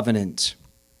covenant.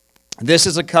 This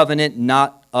is a covenant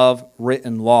not of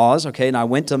written laws, okay? And I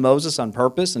went to Moses on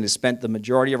purpose, and he spent the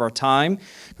majority of our time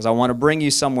because I want to bring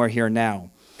you somewhere here now.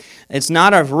 It's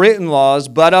not of written laws,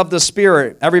 but of the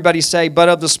Spirit. Everybody say, but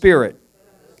of the Spirit.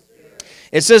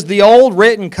 It says the old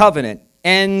written covenant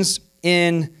ends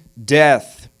in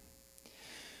death.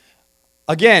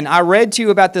 Again, I read to you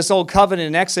about this old covenant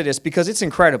in Exodus because it's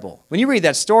incredible. When you read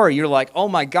that story, you're like, oh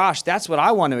my gosh, that's what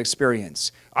I want to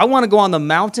experience. I want to go on the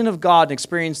mountain of God and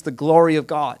experience the glory of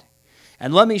God.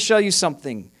 And let me show you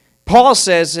something. Paul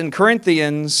says in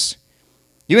Corinthians,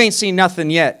 you ain't seen nothing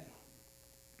yet.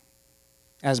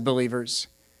 As believers.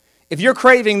 If you're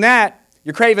craving that,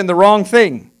 You're craving the wrong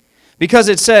thing. Because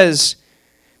it says,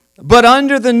 but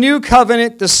under the new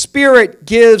covenant, the Spirit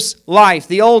gives life.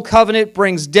 The old covenant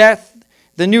brings death.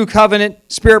 The new covenant,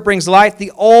 Spirit brings life.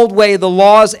 The old way, the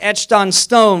laws etched on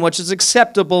stone, which is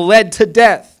acceptable, led to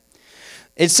death.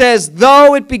 It says,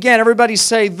 though it began, everybody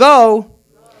say, though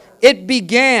it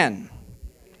began,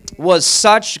 was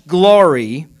such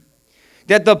glory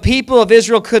that the people of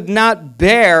Israel could not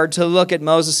bear to look at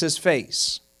Moses'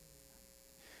 face.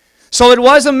 So it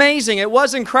was amazing. It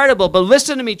was incredible. But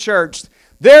listen to me, church.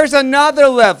 There's another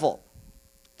level.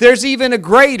 There's even a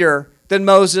greater than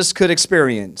Moses could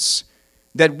experience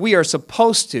that we are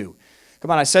supposed to.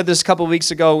 Come on, I said this a couple of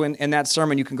weeks ago in that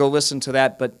sermon. You can go listen to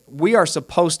that. But we are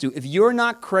supposed to. If you're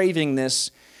not craving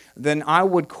this, then I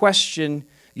would question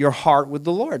your heart with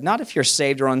the Lord. Not if you're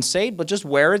saved or unsaved, but just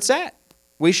where it's at.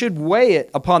 We should weigh it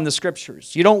upon the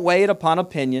Scriptures. You don't weigh it upon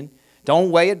opinion.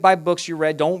 Don't weigh it by books you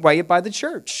read. Don't weigh it by the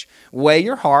church. Weigh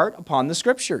your heart upon the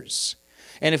Scriptures.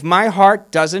 And if my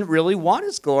heart doesn't really want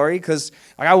His glory, because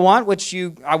I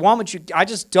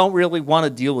just don't really want to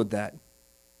deal with that.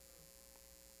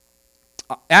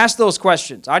 Ask those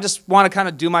questions. I just want to kind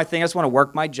of do my thing. I just want to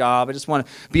work my job. I just want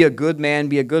to be a good man,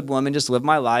 be a good woman, just live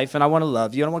my life. And I want to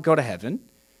love you. I don't want to go to heaven.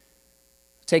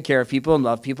 Take care of people and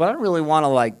love people. I don't really want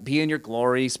to be in your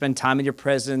glory, spend time in your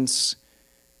presence,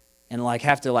 and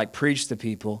have to preach to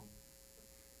people.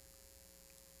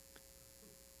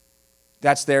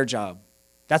 That's their job.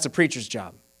 That's a preacher's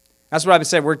job. That's what I've been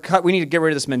saying. We need to get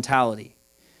rid of this mentality.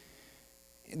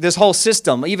 This whole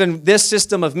system, even this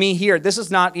system of me here, this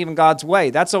is not even God's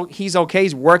way. He's okay.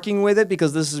 He's working with it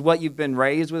because this is what you've been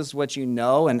raised with, this is what you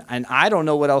know, and I don't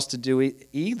know what else to do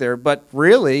either. But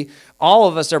really, all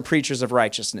of us are preachers of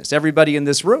righteousness. Everybody in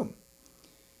this room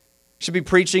should be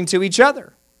preaching to each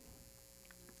other.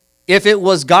 If it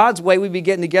was God's way, we'd be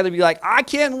getting together and be like, I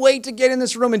can't wait to get in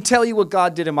this room and tell you what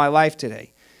God did in my life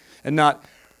today. And not,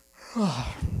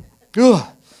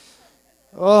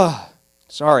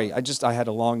 sorry, I had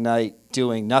a long night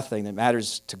doing nothing that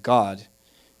matters to God.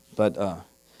 But,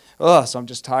 so I'm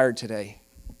just tired today.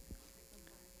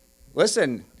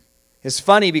 Listen, it's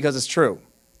funny because it's true.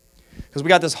 Because we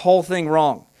got this whole thing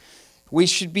wrong. We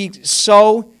should be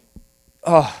so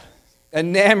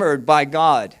enamored by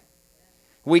God.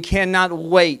 We cannot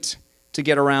wait to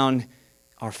get around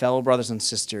our fellow brothers and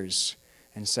sisters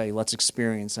and say, let's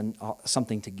experience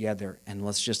something together and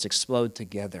let's just explode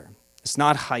together. It's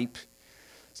not hype.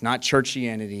 It's not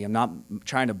churchianity. I'm not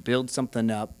trying to build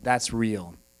something up. That's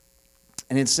real.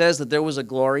 And it says that there was a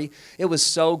glory. It was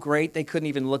so great they couldn't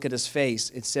even look at His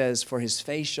face. It says, for His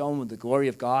face shone with the glory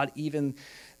of God, even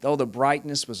though the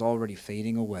brightness was already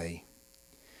fading away.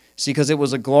 See, because it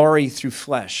was a glory through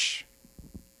flesh.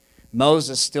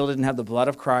 Moses still didn't have the blood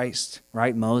of Christ,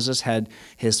 right? Moses had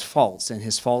his faults, and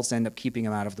his faults end up keeping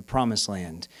him out of the promised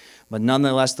land. But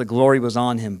nonetheless, the glory was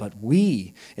on him. But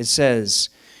it says,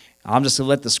 I'm just going to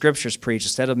let the Scriptures preach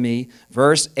instead of me.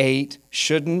 Verse 8,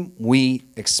 shouldn't we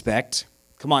expect?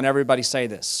 Come on, everybody say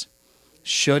this.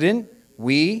 Shouldn't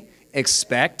we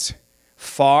expect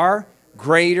far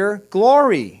greater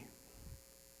glory?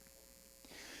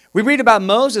 We read about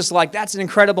Moses like that's an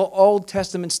incredible Old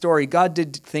Testament story. God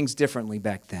did things differently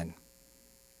back then.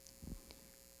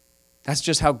 That's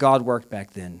just how God worked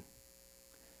back then.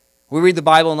 We read the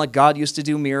Bible and God used to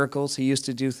do miracles. He used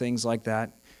to do things like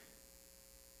that.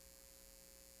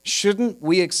 Shouldn't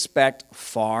we expect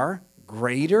far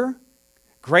greater?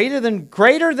 Greater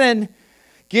than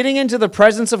getting into the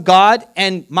presence of God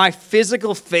and my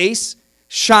physical face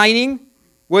shining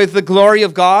with the glory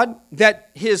of God?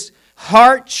 That His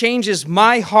heart changes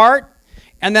my heart,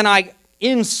 and then I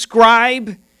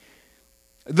inscribe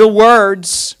the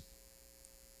words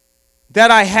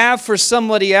that I have for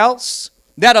somebody else,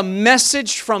 that a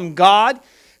message from God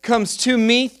comes to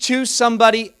me, to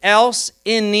somebody else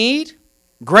in need.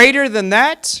 Greater than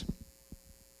that,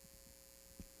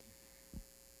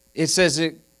 it says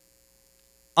it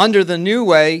under the new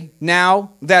way,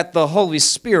 now that the Holy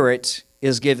Spirit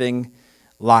is giving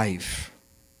life.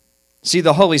 See,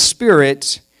 the Holy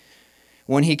Spirit,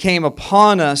 when He came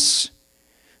upon us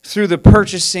through the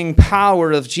purchasing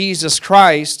power of Jesus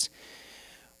Christ,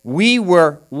 we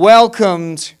were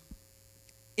welcomed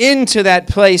into that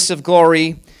place of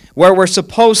glory where we're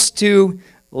supposed to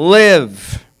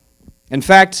live. In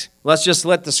fact, let's just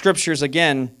let the Scriptures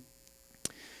again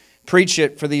preach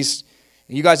it for these.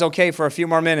 You guys okay for a few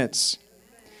more minutes?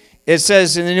 It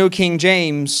says in the New King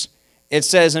James, it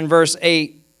says in verse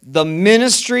 8, the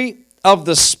ministry of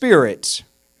the Spirit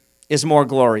is more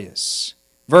glorious.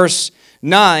 Verse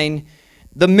 9,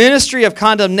 the ministry of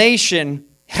condemnation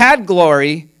had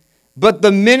glory, but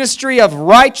the ministry of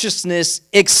righteousness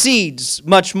exceeds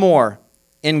much more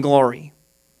in glory.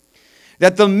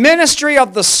 That the ministry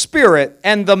of the Spirit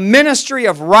and the ministry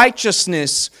of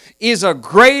righteousness is a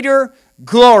greater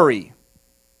glory.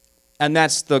 And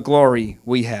that's the glory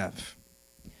we have.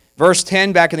 Verse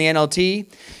 10 back in the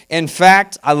NLT. In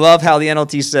fact, I love how the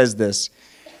NLT says this.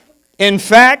 In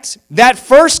fact, that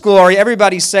first glory,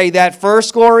 everybody say that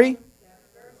first glory.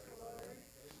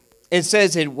 It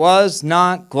says it was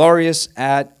not glorious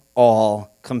at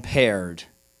all compared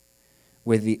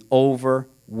with the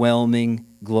overwhelming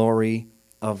glory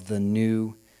of the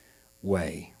new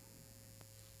way.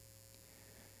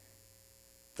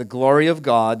 The glory of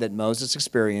God that Moses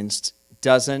experienced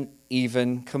doesn't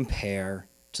even compare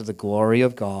to the glory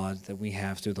of God that we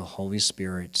have through the Holy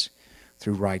Spirit,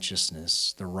 through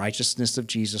righteousness. The righteousness of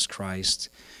Jesus Christ,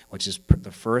 which is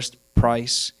the first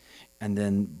price, and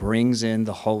then brings in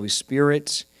the Holy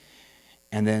Spirit.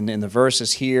 And then in the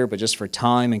verses here, but just for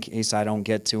time, in case I don't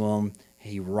get to them,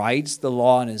 he writes the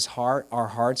law in his heart, our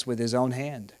hearts, with his own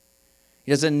hand.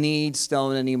 He doesn't need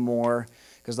stone anymore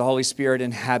because the Holy Spirit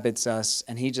inhabits us,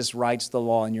 and he just writes the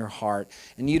law in your heart.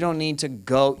 And you don't need to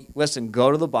go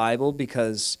to the Bible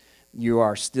because you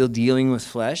are still dealing with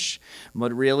flesh.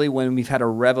 But really, when we've had a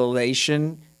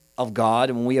revelation of God,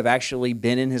 and when we have actually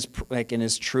been in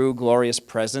his true glorious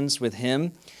presence with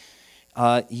him,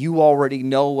 you already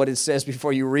know what it says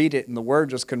before you read it, and the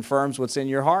word just confirms what's in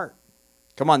your heart.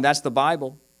 Come on, that's the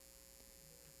Bible.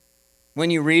 When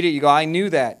you read it, you go, I knew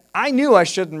that. I knew I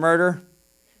shouldn't murder.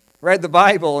 Read the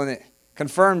Bible and it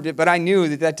confirmed it, but I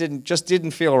knew that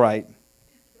didn't feel right.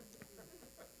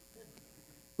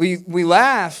 We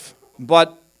laugh,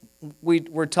 but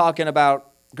we're talking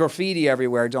about graffiti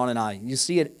everywhere, Dawn and I. You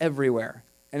see it everywhere.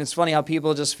 And it's funny how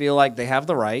people just feel like they have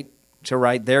the right to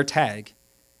write their tag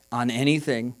on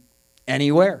anything,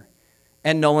 anywhere.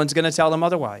 And no one's going to tell them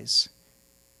otherwise.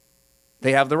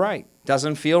 They have the right.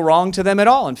 Doesn't feel wrong to them at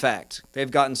all, in fact. They've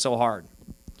gotten so hard.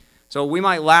 So we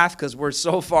might laugh because we're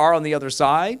so far on the other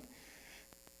side.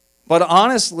 But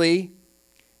honestly,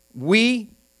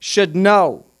 we should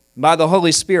know by the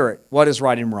Holy Spirit what is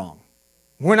right and wrong.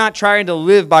 We're not trying to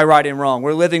live by right and wrong.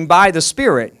 We're living by the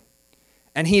Spirit,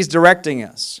 and he's directing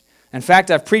us. In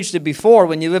fact, I've preached it before.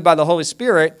 When you live by the Holy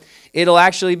Spirit, it'll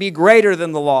actually be greater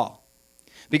than the law.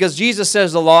 Because Jesus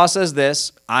says the law says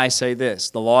this, I say this.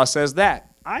 The law says that,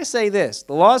 I say this.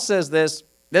 The law says this,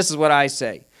 this is what I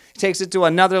say. He takes it to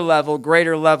another level,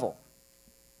 greater level.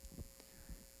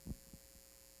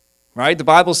 Right? The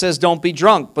Bible says don't be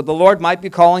drunk, but the Lord might be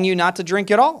calling you not to drink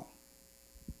at all.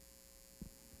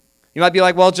 You might be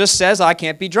like, well, it just says I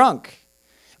can't be drunk.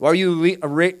 Well, are you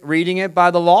reading it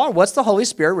by the law? What's the Holy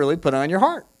Spirit really put on your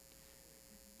heart?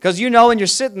 Because you know when you're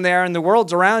sitting there and the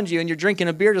world's around you and you're drinking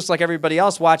a beer just like everybody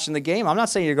else watching the game. I'm not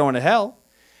saying you're going to hell,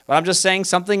 but I'm just saying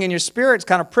something in your spirit's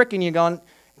kind of pricking you going,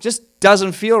 it just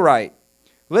doesn't feel right.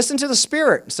 Listen to the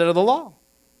Spirit instead of the law.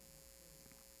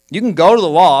 You can go to the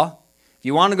law. If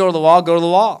you want to go to the law, go to the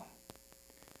law.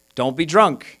 Don't be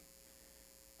drunk.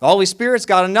 The Holy Spirit's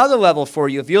got another level for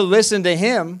you. If you'll listen to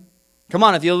him, come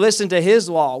on, if you'll listen to his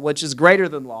law, which is greater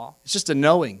than law, it's just a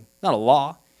knowing, not a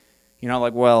law. You're not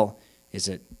like, well, is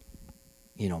it,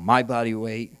 my body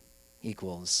weight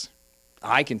equals,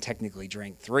 I can technically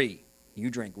drink 3. You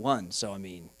drink 1. So,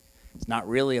 it's not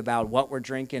really about what we're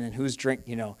drinking and who's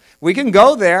drinking, We can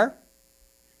go there.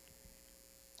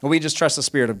 We just trust the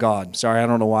Spirit of God. Sorry, I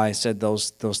don't know why I said those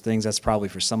things. That's probably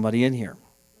for somebody in here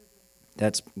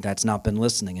that's not been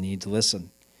listening and need to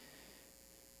listen.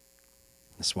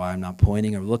 That's why I'm not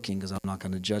pointing or looking, because I'm not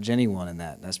going to judge anyone in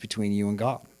that. That's between you and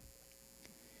God.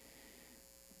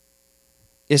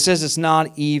 It says it's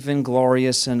not even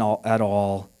glorious at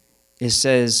all. It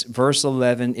says, verse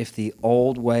 11, if the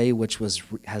old way which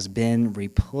has been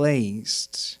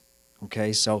replaced.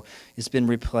 Okay, so it's been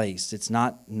replaced. It's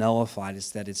not nullified. It's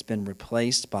that it's been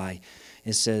replaced by,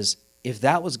 it says, if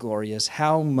that was glorious,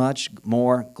 how much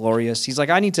more glorious? He's like,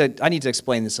 I need to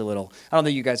explain this a little. I don't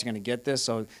think you guys are going to get this.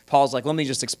 So Paul's like, let me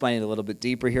just explain it a little bit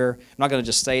deeper here. I'm not going to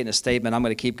just say it in a statement. I'm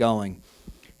going to keep going.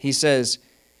 He says,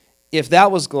 if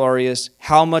that was glorious,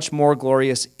 how much more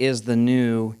glorious is the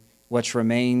new, which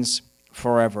remains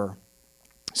forever?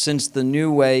 Since the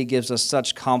new way gives us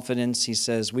such confidence, he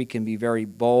says, we can be very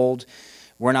bold.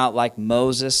 We're not like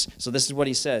Moses. So this is what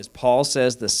he says. Paul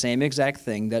says the same exact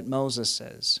thing that Moses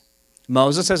says.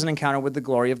 Moses has an encounter with the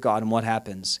glory of God, and what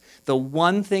happens? The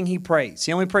one thing he prays,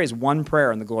 he only prays one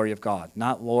prayer in the glory of God.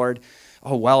 Not, Lord,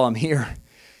 oh, well, I'm here.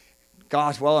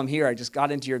 God, well, I'm here. I just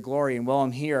got into your glory, and well,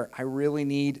 I'm here. I really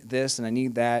need this, and I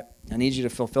need that. I need you to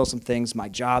fulfill some things. My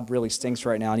job really stinks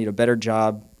right now. I need a better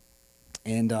job.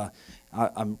 And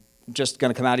I'm just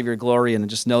going to come out of your glory and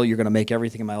just know you're going to make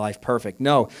everything in my life perfect.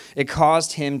 No, it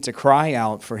caused him to cry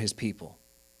out for his people.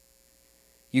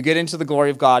 You get into the glory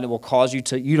of God, it will cause you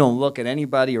to, you don't look at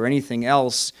anybody or anything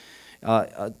else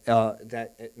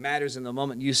that it matters in the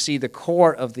moment. You see the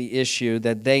core of the issue,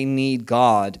 that they need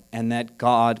God and that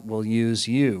God will use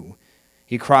you.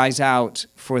 He cries out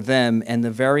for them, and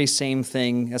the very same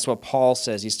thing, that's what Paul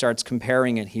says. He starts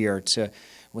comparing it here to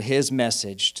his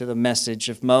message, to the message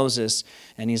of Moses,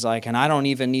 and he's like, and I don't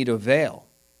even need a veil.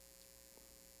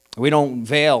 We don't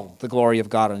veil the glory of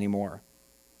God anymore.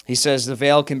 He says the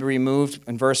veil can be removed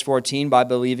in verse 14 by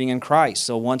believing in Christ.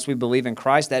 So once we believe in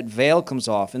Christ, that veil comes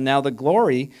off, and now the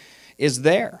glory is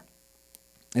there.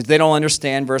 If they don't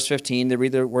understand verse 15, they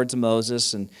read the words of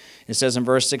Moses, and it says in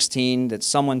verse 16 that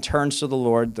someone turns to the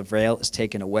Lord, the veil is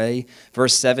taken away.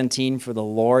 Verse 17, for the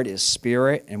Lord is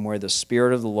spirit, and where the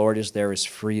spirit of the Lord is, there is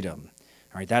freedom.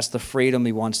 All right, that's the freedom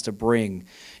he wants to bring,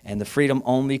 and the freedom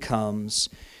only comes.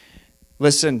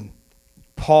 Listen,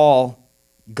 Paul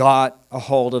got a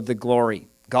hold of the glory.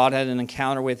 God had an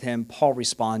encounter with him. Paul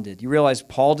responded. You realize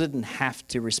Paul didn't have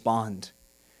to respond.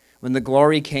 When the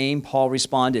glory came, Paul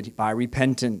responded by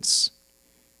repentance.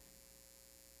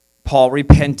 Paul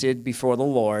repented before the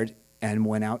Lord and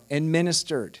went out and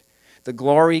ministered. The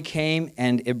glory came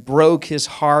and it broke his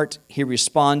heart. He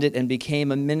responded and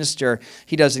became a minister.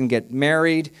 He doesn't get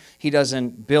married. He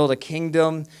doesn't build a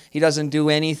kingdom. He doesn't do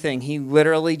anything. He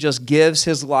literally just gives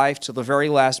his life to the very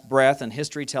last breath, and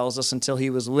history tells us until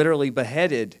he was literally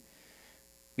beheaded.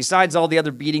 Besides all the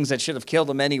other beatings that should have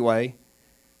killed him anyway,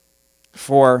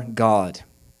 for God.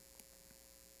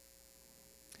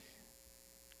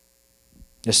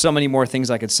 There's so many more things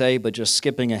I could say, but just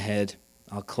skipping ahead,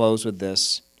 I'll close with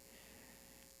this.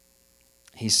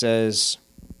 He says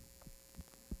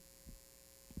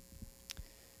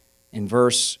in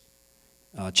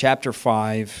chapter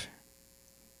 5,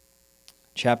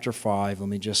 let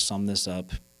me just sum this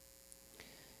up.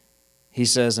 He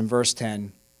says in verse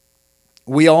 10,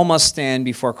 we all must stand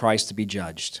before Christ to be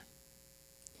judged.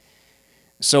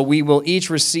 So we will each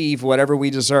receive whatever we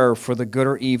deserve for the good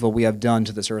or evil we have done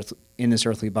to this earth in this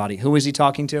earthly body. Who is he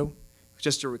talking to?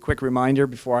 Just a quick reminder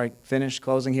before I finish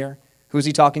closing here. Who is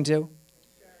he talking to?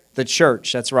 The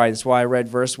church. That's right. That's why I read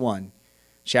verse 1.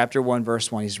 Chapter 1,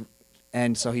 verse 1.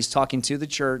 And so he's talking to the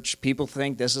church. People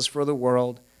think this is for the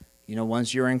world. You know,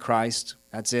 once you're in Christ,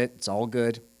 that's it. It's all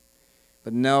good.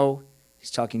 But no,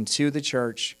 he's talking to the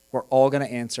church. We're all going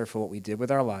to answer for what we did with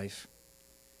our life.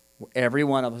 Every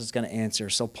one of us is going to answer.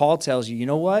 So Paul tells you, you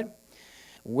know what?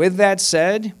 With that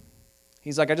said,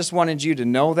 he's like, I just wanted you to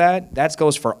know that. That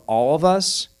goes for all of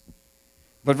us.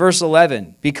 But verse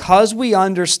 11, because we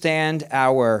understand I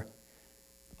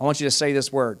want you to say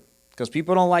this word, because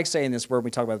people don't like saying this word when we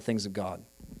talk about the things of God.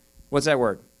 What's that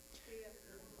word?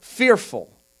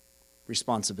 Fearful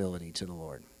responsibility to the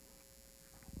Lord.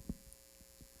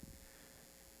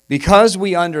 Because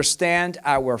we understand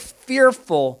our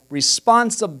fearful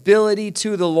responsibility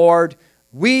to the Lord,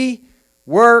 we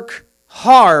work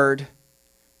hard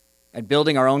at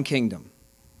building our own kingdom.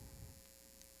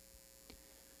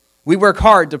 We work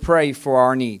hard to pray for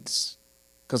our needs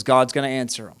because God's going to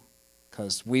answer them,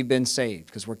 because we've been saved,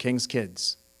 because we're King's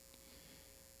kids.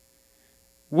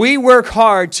 We work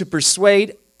hard to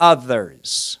persuade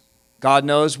others. God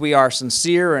knows we are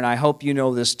sincere, and I hope you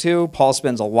know this too. Paul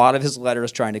spends a lot of his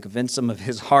letters trying to convince them of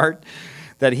his heart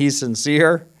that he's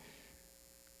sincere.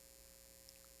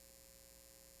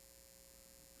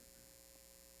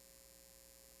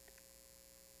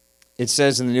 It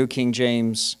says in the New King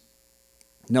James,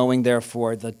 knowing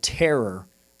therefore the terror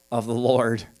of the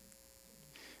Lord.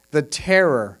 The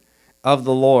terror of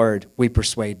the Lord we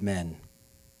persuade men.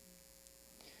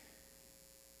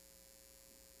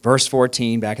 Verse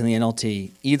 14, back in the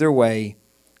NLT, either way,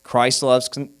 Christ's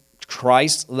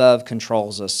love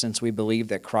controls us. Since we believe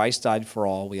that Christ died for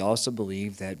all, we also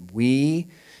believe that we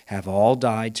have all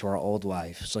died to our old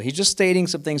life. So he's just stating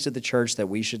some things to the church that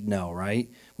we should know, right?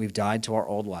 We've died to our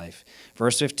old life.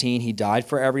 Verse 15, he died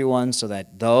for everyone so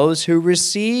that those who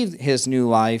receive his new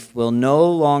life will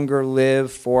no longer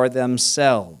live for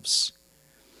themselves.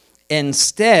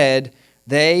 Instead,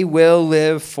 they will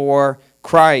live for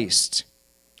Christ.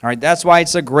 All right, that's why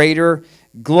it's a greater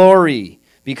glory,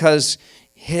 because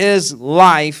his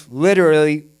life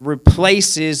literally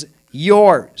replaces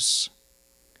yours.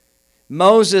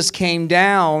 Moses came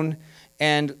down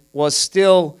and was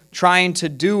still trying to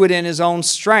do it in his own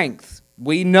strength.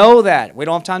 We know that. We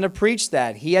don't have time to preach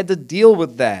that. He had to deal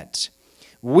with that.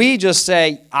 We just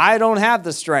say, I don't have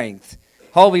the strength.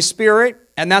 Holy Spirit,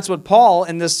 and that's what Paul,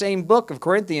 in the same book of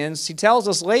Corinthians, he tells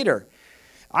us later.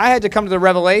 I had to come to the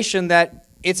revelation that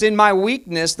it's in my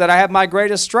weakness that I have my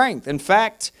greatest strength. In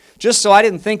fact, just so I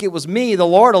didn't think it was me, the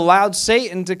Lord allowed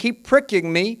Satan to keep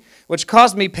pricking me, which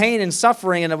caused me pain and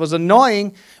suffering, and it was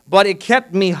annoying, but it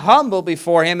kept me humble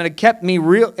before him, and it kept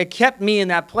me in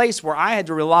that place where I had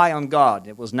to rely on God.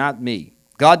 It was not me.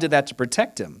 God did that to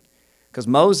protect him, because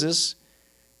Moses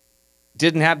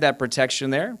didn't have that protection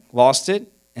there, lost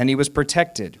it, and he was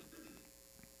protected.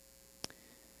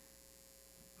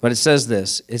 But it says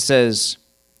this. It says,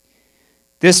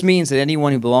 this means that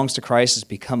anyone who belongs to Christ has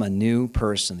become a new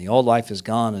person. The old life is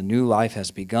gone, a new life has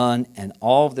begun, and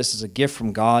all of this is a gift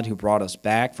from God who brought us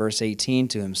back, verse 18,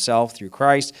 to himself through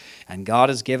Christ, and God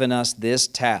has given us this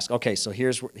task. Okay, so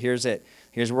here's it.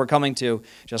 Here's what we're coming to.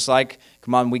 Just like,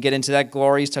 come on, we get into that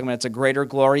glory. He's talking about it's a greater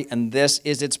glory, and this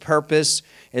is its purpose.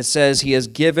 It says he has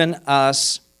given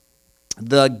us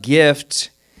the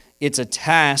gift. It's a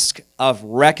task of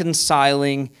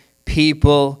reconciling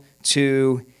people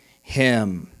to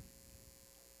him.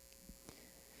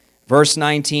 Verse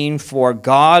 19, for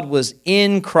God was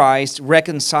in Christ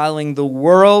reconciling the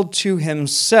world to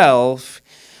himself,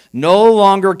 no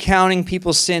longer counting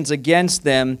people's sins against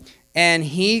them, and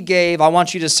he gave, I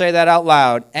want you to say that out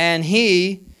loud, and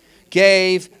he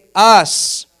gave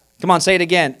us, come on, say it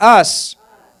again, us,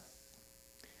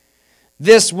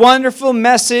 this wonderful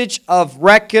message of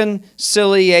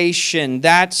reconciliation.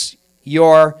 That's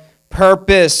your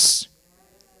purpose.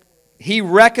 He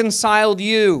reconciled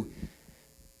you.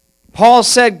 Paul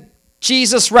said,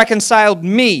 Jesus reconciled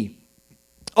me.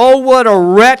 Oh, what a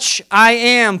wretch I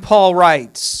am, Paul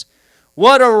writes.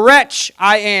 What a wretch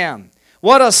I am.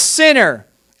 What a sinner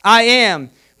I am.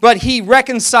 But he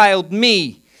reconciled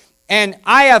me. And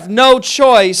I have no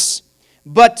choice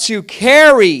but to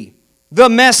carry the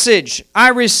message. I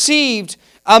received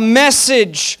a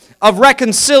message of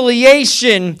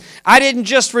reconciliation. I didn't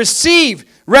just receive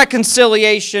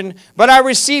reconciliation, but I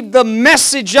received the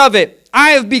message of it.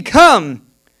 I have become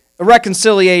a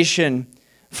reconciliation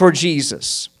for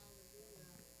Jesus.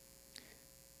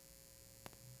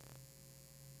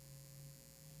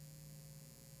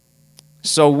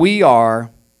 So we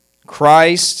are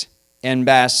Christ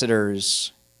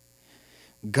ambassadors.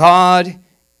 God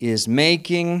is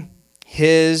making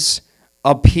his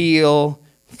appeal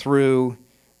through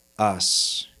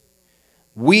us.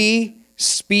 We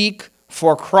speak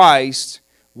for Christ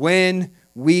when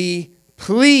we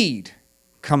plead,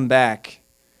 come back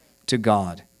to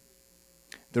God.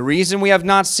 The reason we have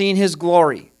not seen his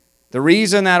glory, the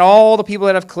reason that all the people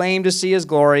that have claimed to see his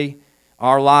glory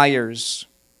are liars,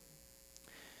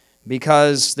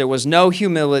 because there was no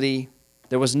humility,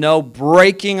 there was no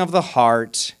breaking of the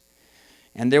heart,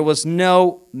 and there was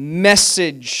no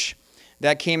message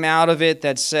that came out of it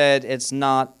that said, it's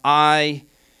not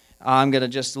I'm going to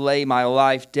just lay my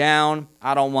life down.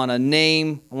 I don't want a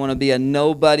name. I want to be a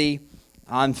nobody.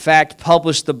 In fact,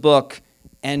 publish the book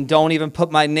and don't even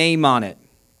put my name on it,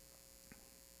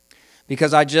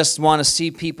 because I just want to see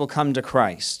people come to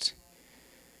Christ.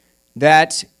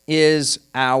 That is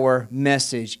our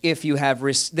message. If you have,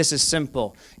 this is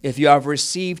simple. If you have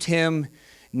received him,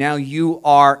 now you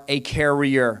are a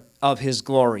carrier of his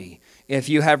glory. If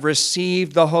you have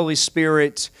received the Holy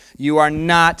Spirit, you are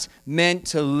not meant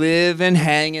to live and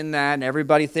hang in that, and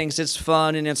everybody thinks it's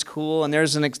fun and it's cool, and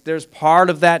there's part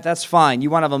of that, that's fine. You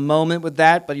want to have a moment with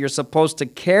that, but you're supposed to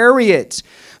carry it.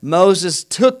 Moses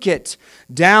took it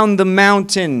down the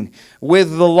mountain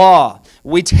with the law.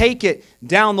 We take it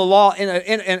down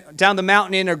down the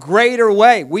mountain in a greater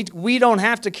way. We don't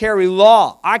have to carry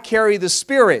law. I carry the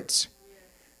Spirit.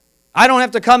 I don't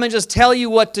have to come and just tell you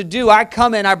what to do. I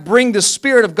come and I bring the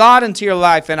Spirit of God into your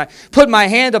life, and I put my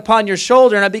hand upon your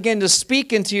shoulder and I begin to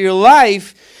speak into your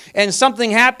life, and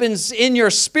something happens in your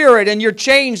spirit and you're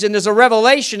changed, and there's a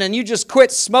revelation, and you just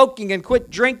quit smoking and quit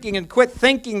drinking and quit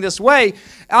thinking this way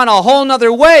on a whole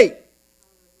nother way,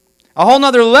 a whole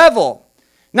nother level.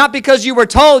 Not because you were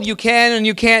told you can and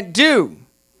you can't do,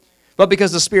 but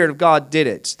because the Spirit of God did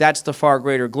it. That's the far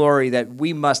greater glory that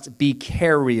we must be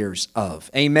carriers of.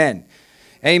 Amen.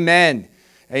 Amen.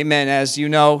 Amen. As you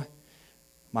know,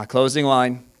 my closing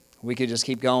line, we could just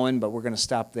keep going, but we're going to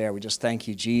stop there. We just thank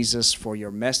you, Jesus, for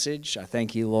your message. I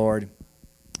thank you, Lord,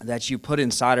 that you put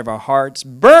inside of our hearts.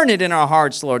 Burn it in our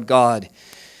hearts, Lord God,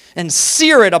 and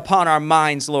sear it upon our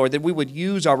minds, Lord, that we would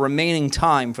use our remaining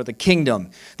time for the kingdom,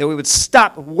 that we would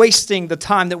stop wasting the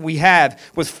time that we have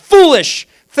with foolish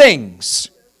things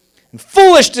and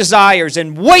foolish desires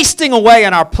and wasting away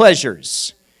on our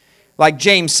pleasures. Like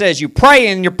James says, you pray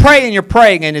and you're praying and you're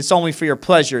praying, and it's only for your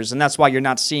pleasures, and that's why you're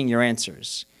not seeing your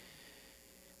answers.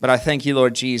 But I thank you,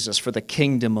 Lord Jesus, for the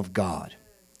kingdom of God,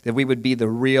 that we would be the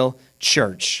real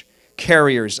church,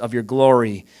 carriers of your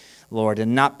glory, Lord,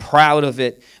 and not proud of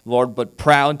it, Lord, but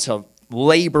proud to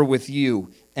labor with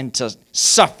you and to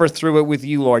suffer through it with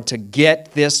you, Lord, to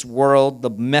get this world the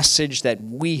message that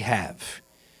we have,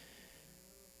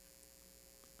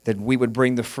 that we would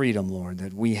bring the freedom, Lord,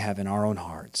 that we have in our own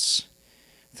hearts.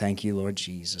 Thank you, Lord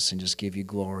Jesus, and just give you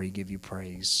glory, give you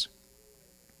praise.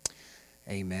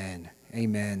 Amen.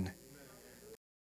 Amen.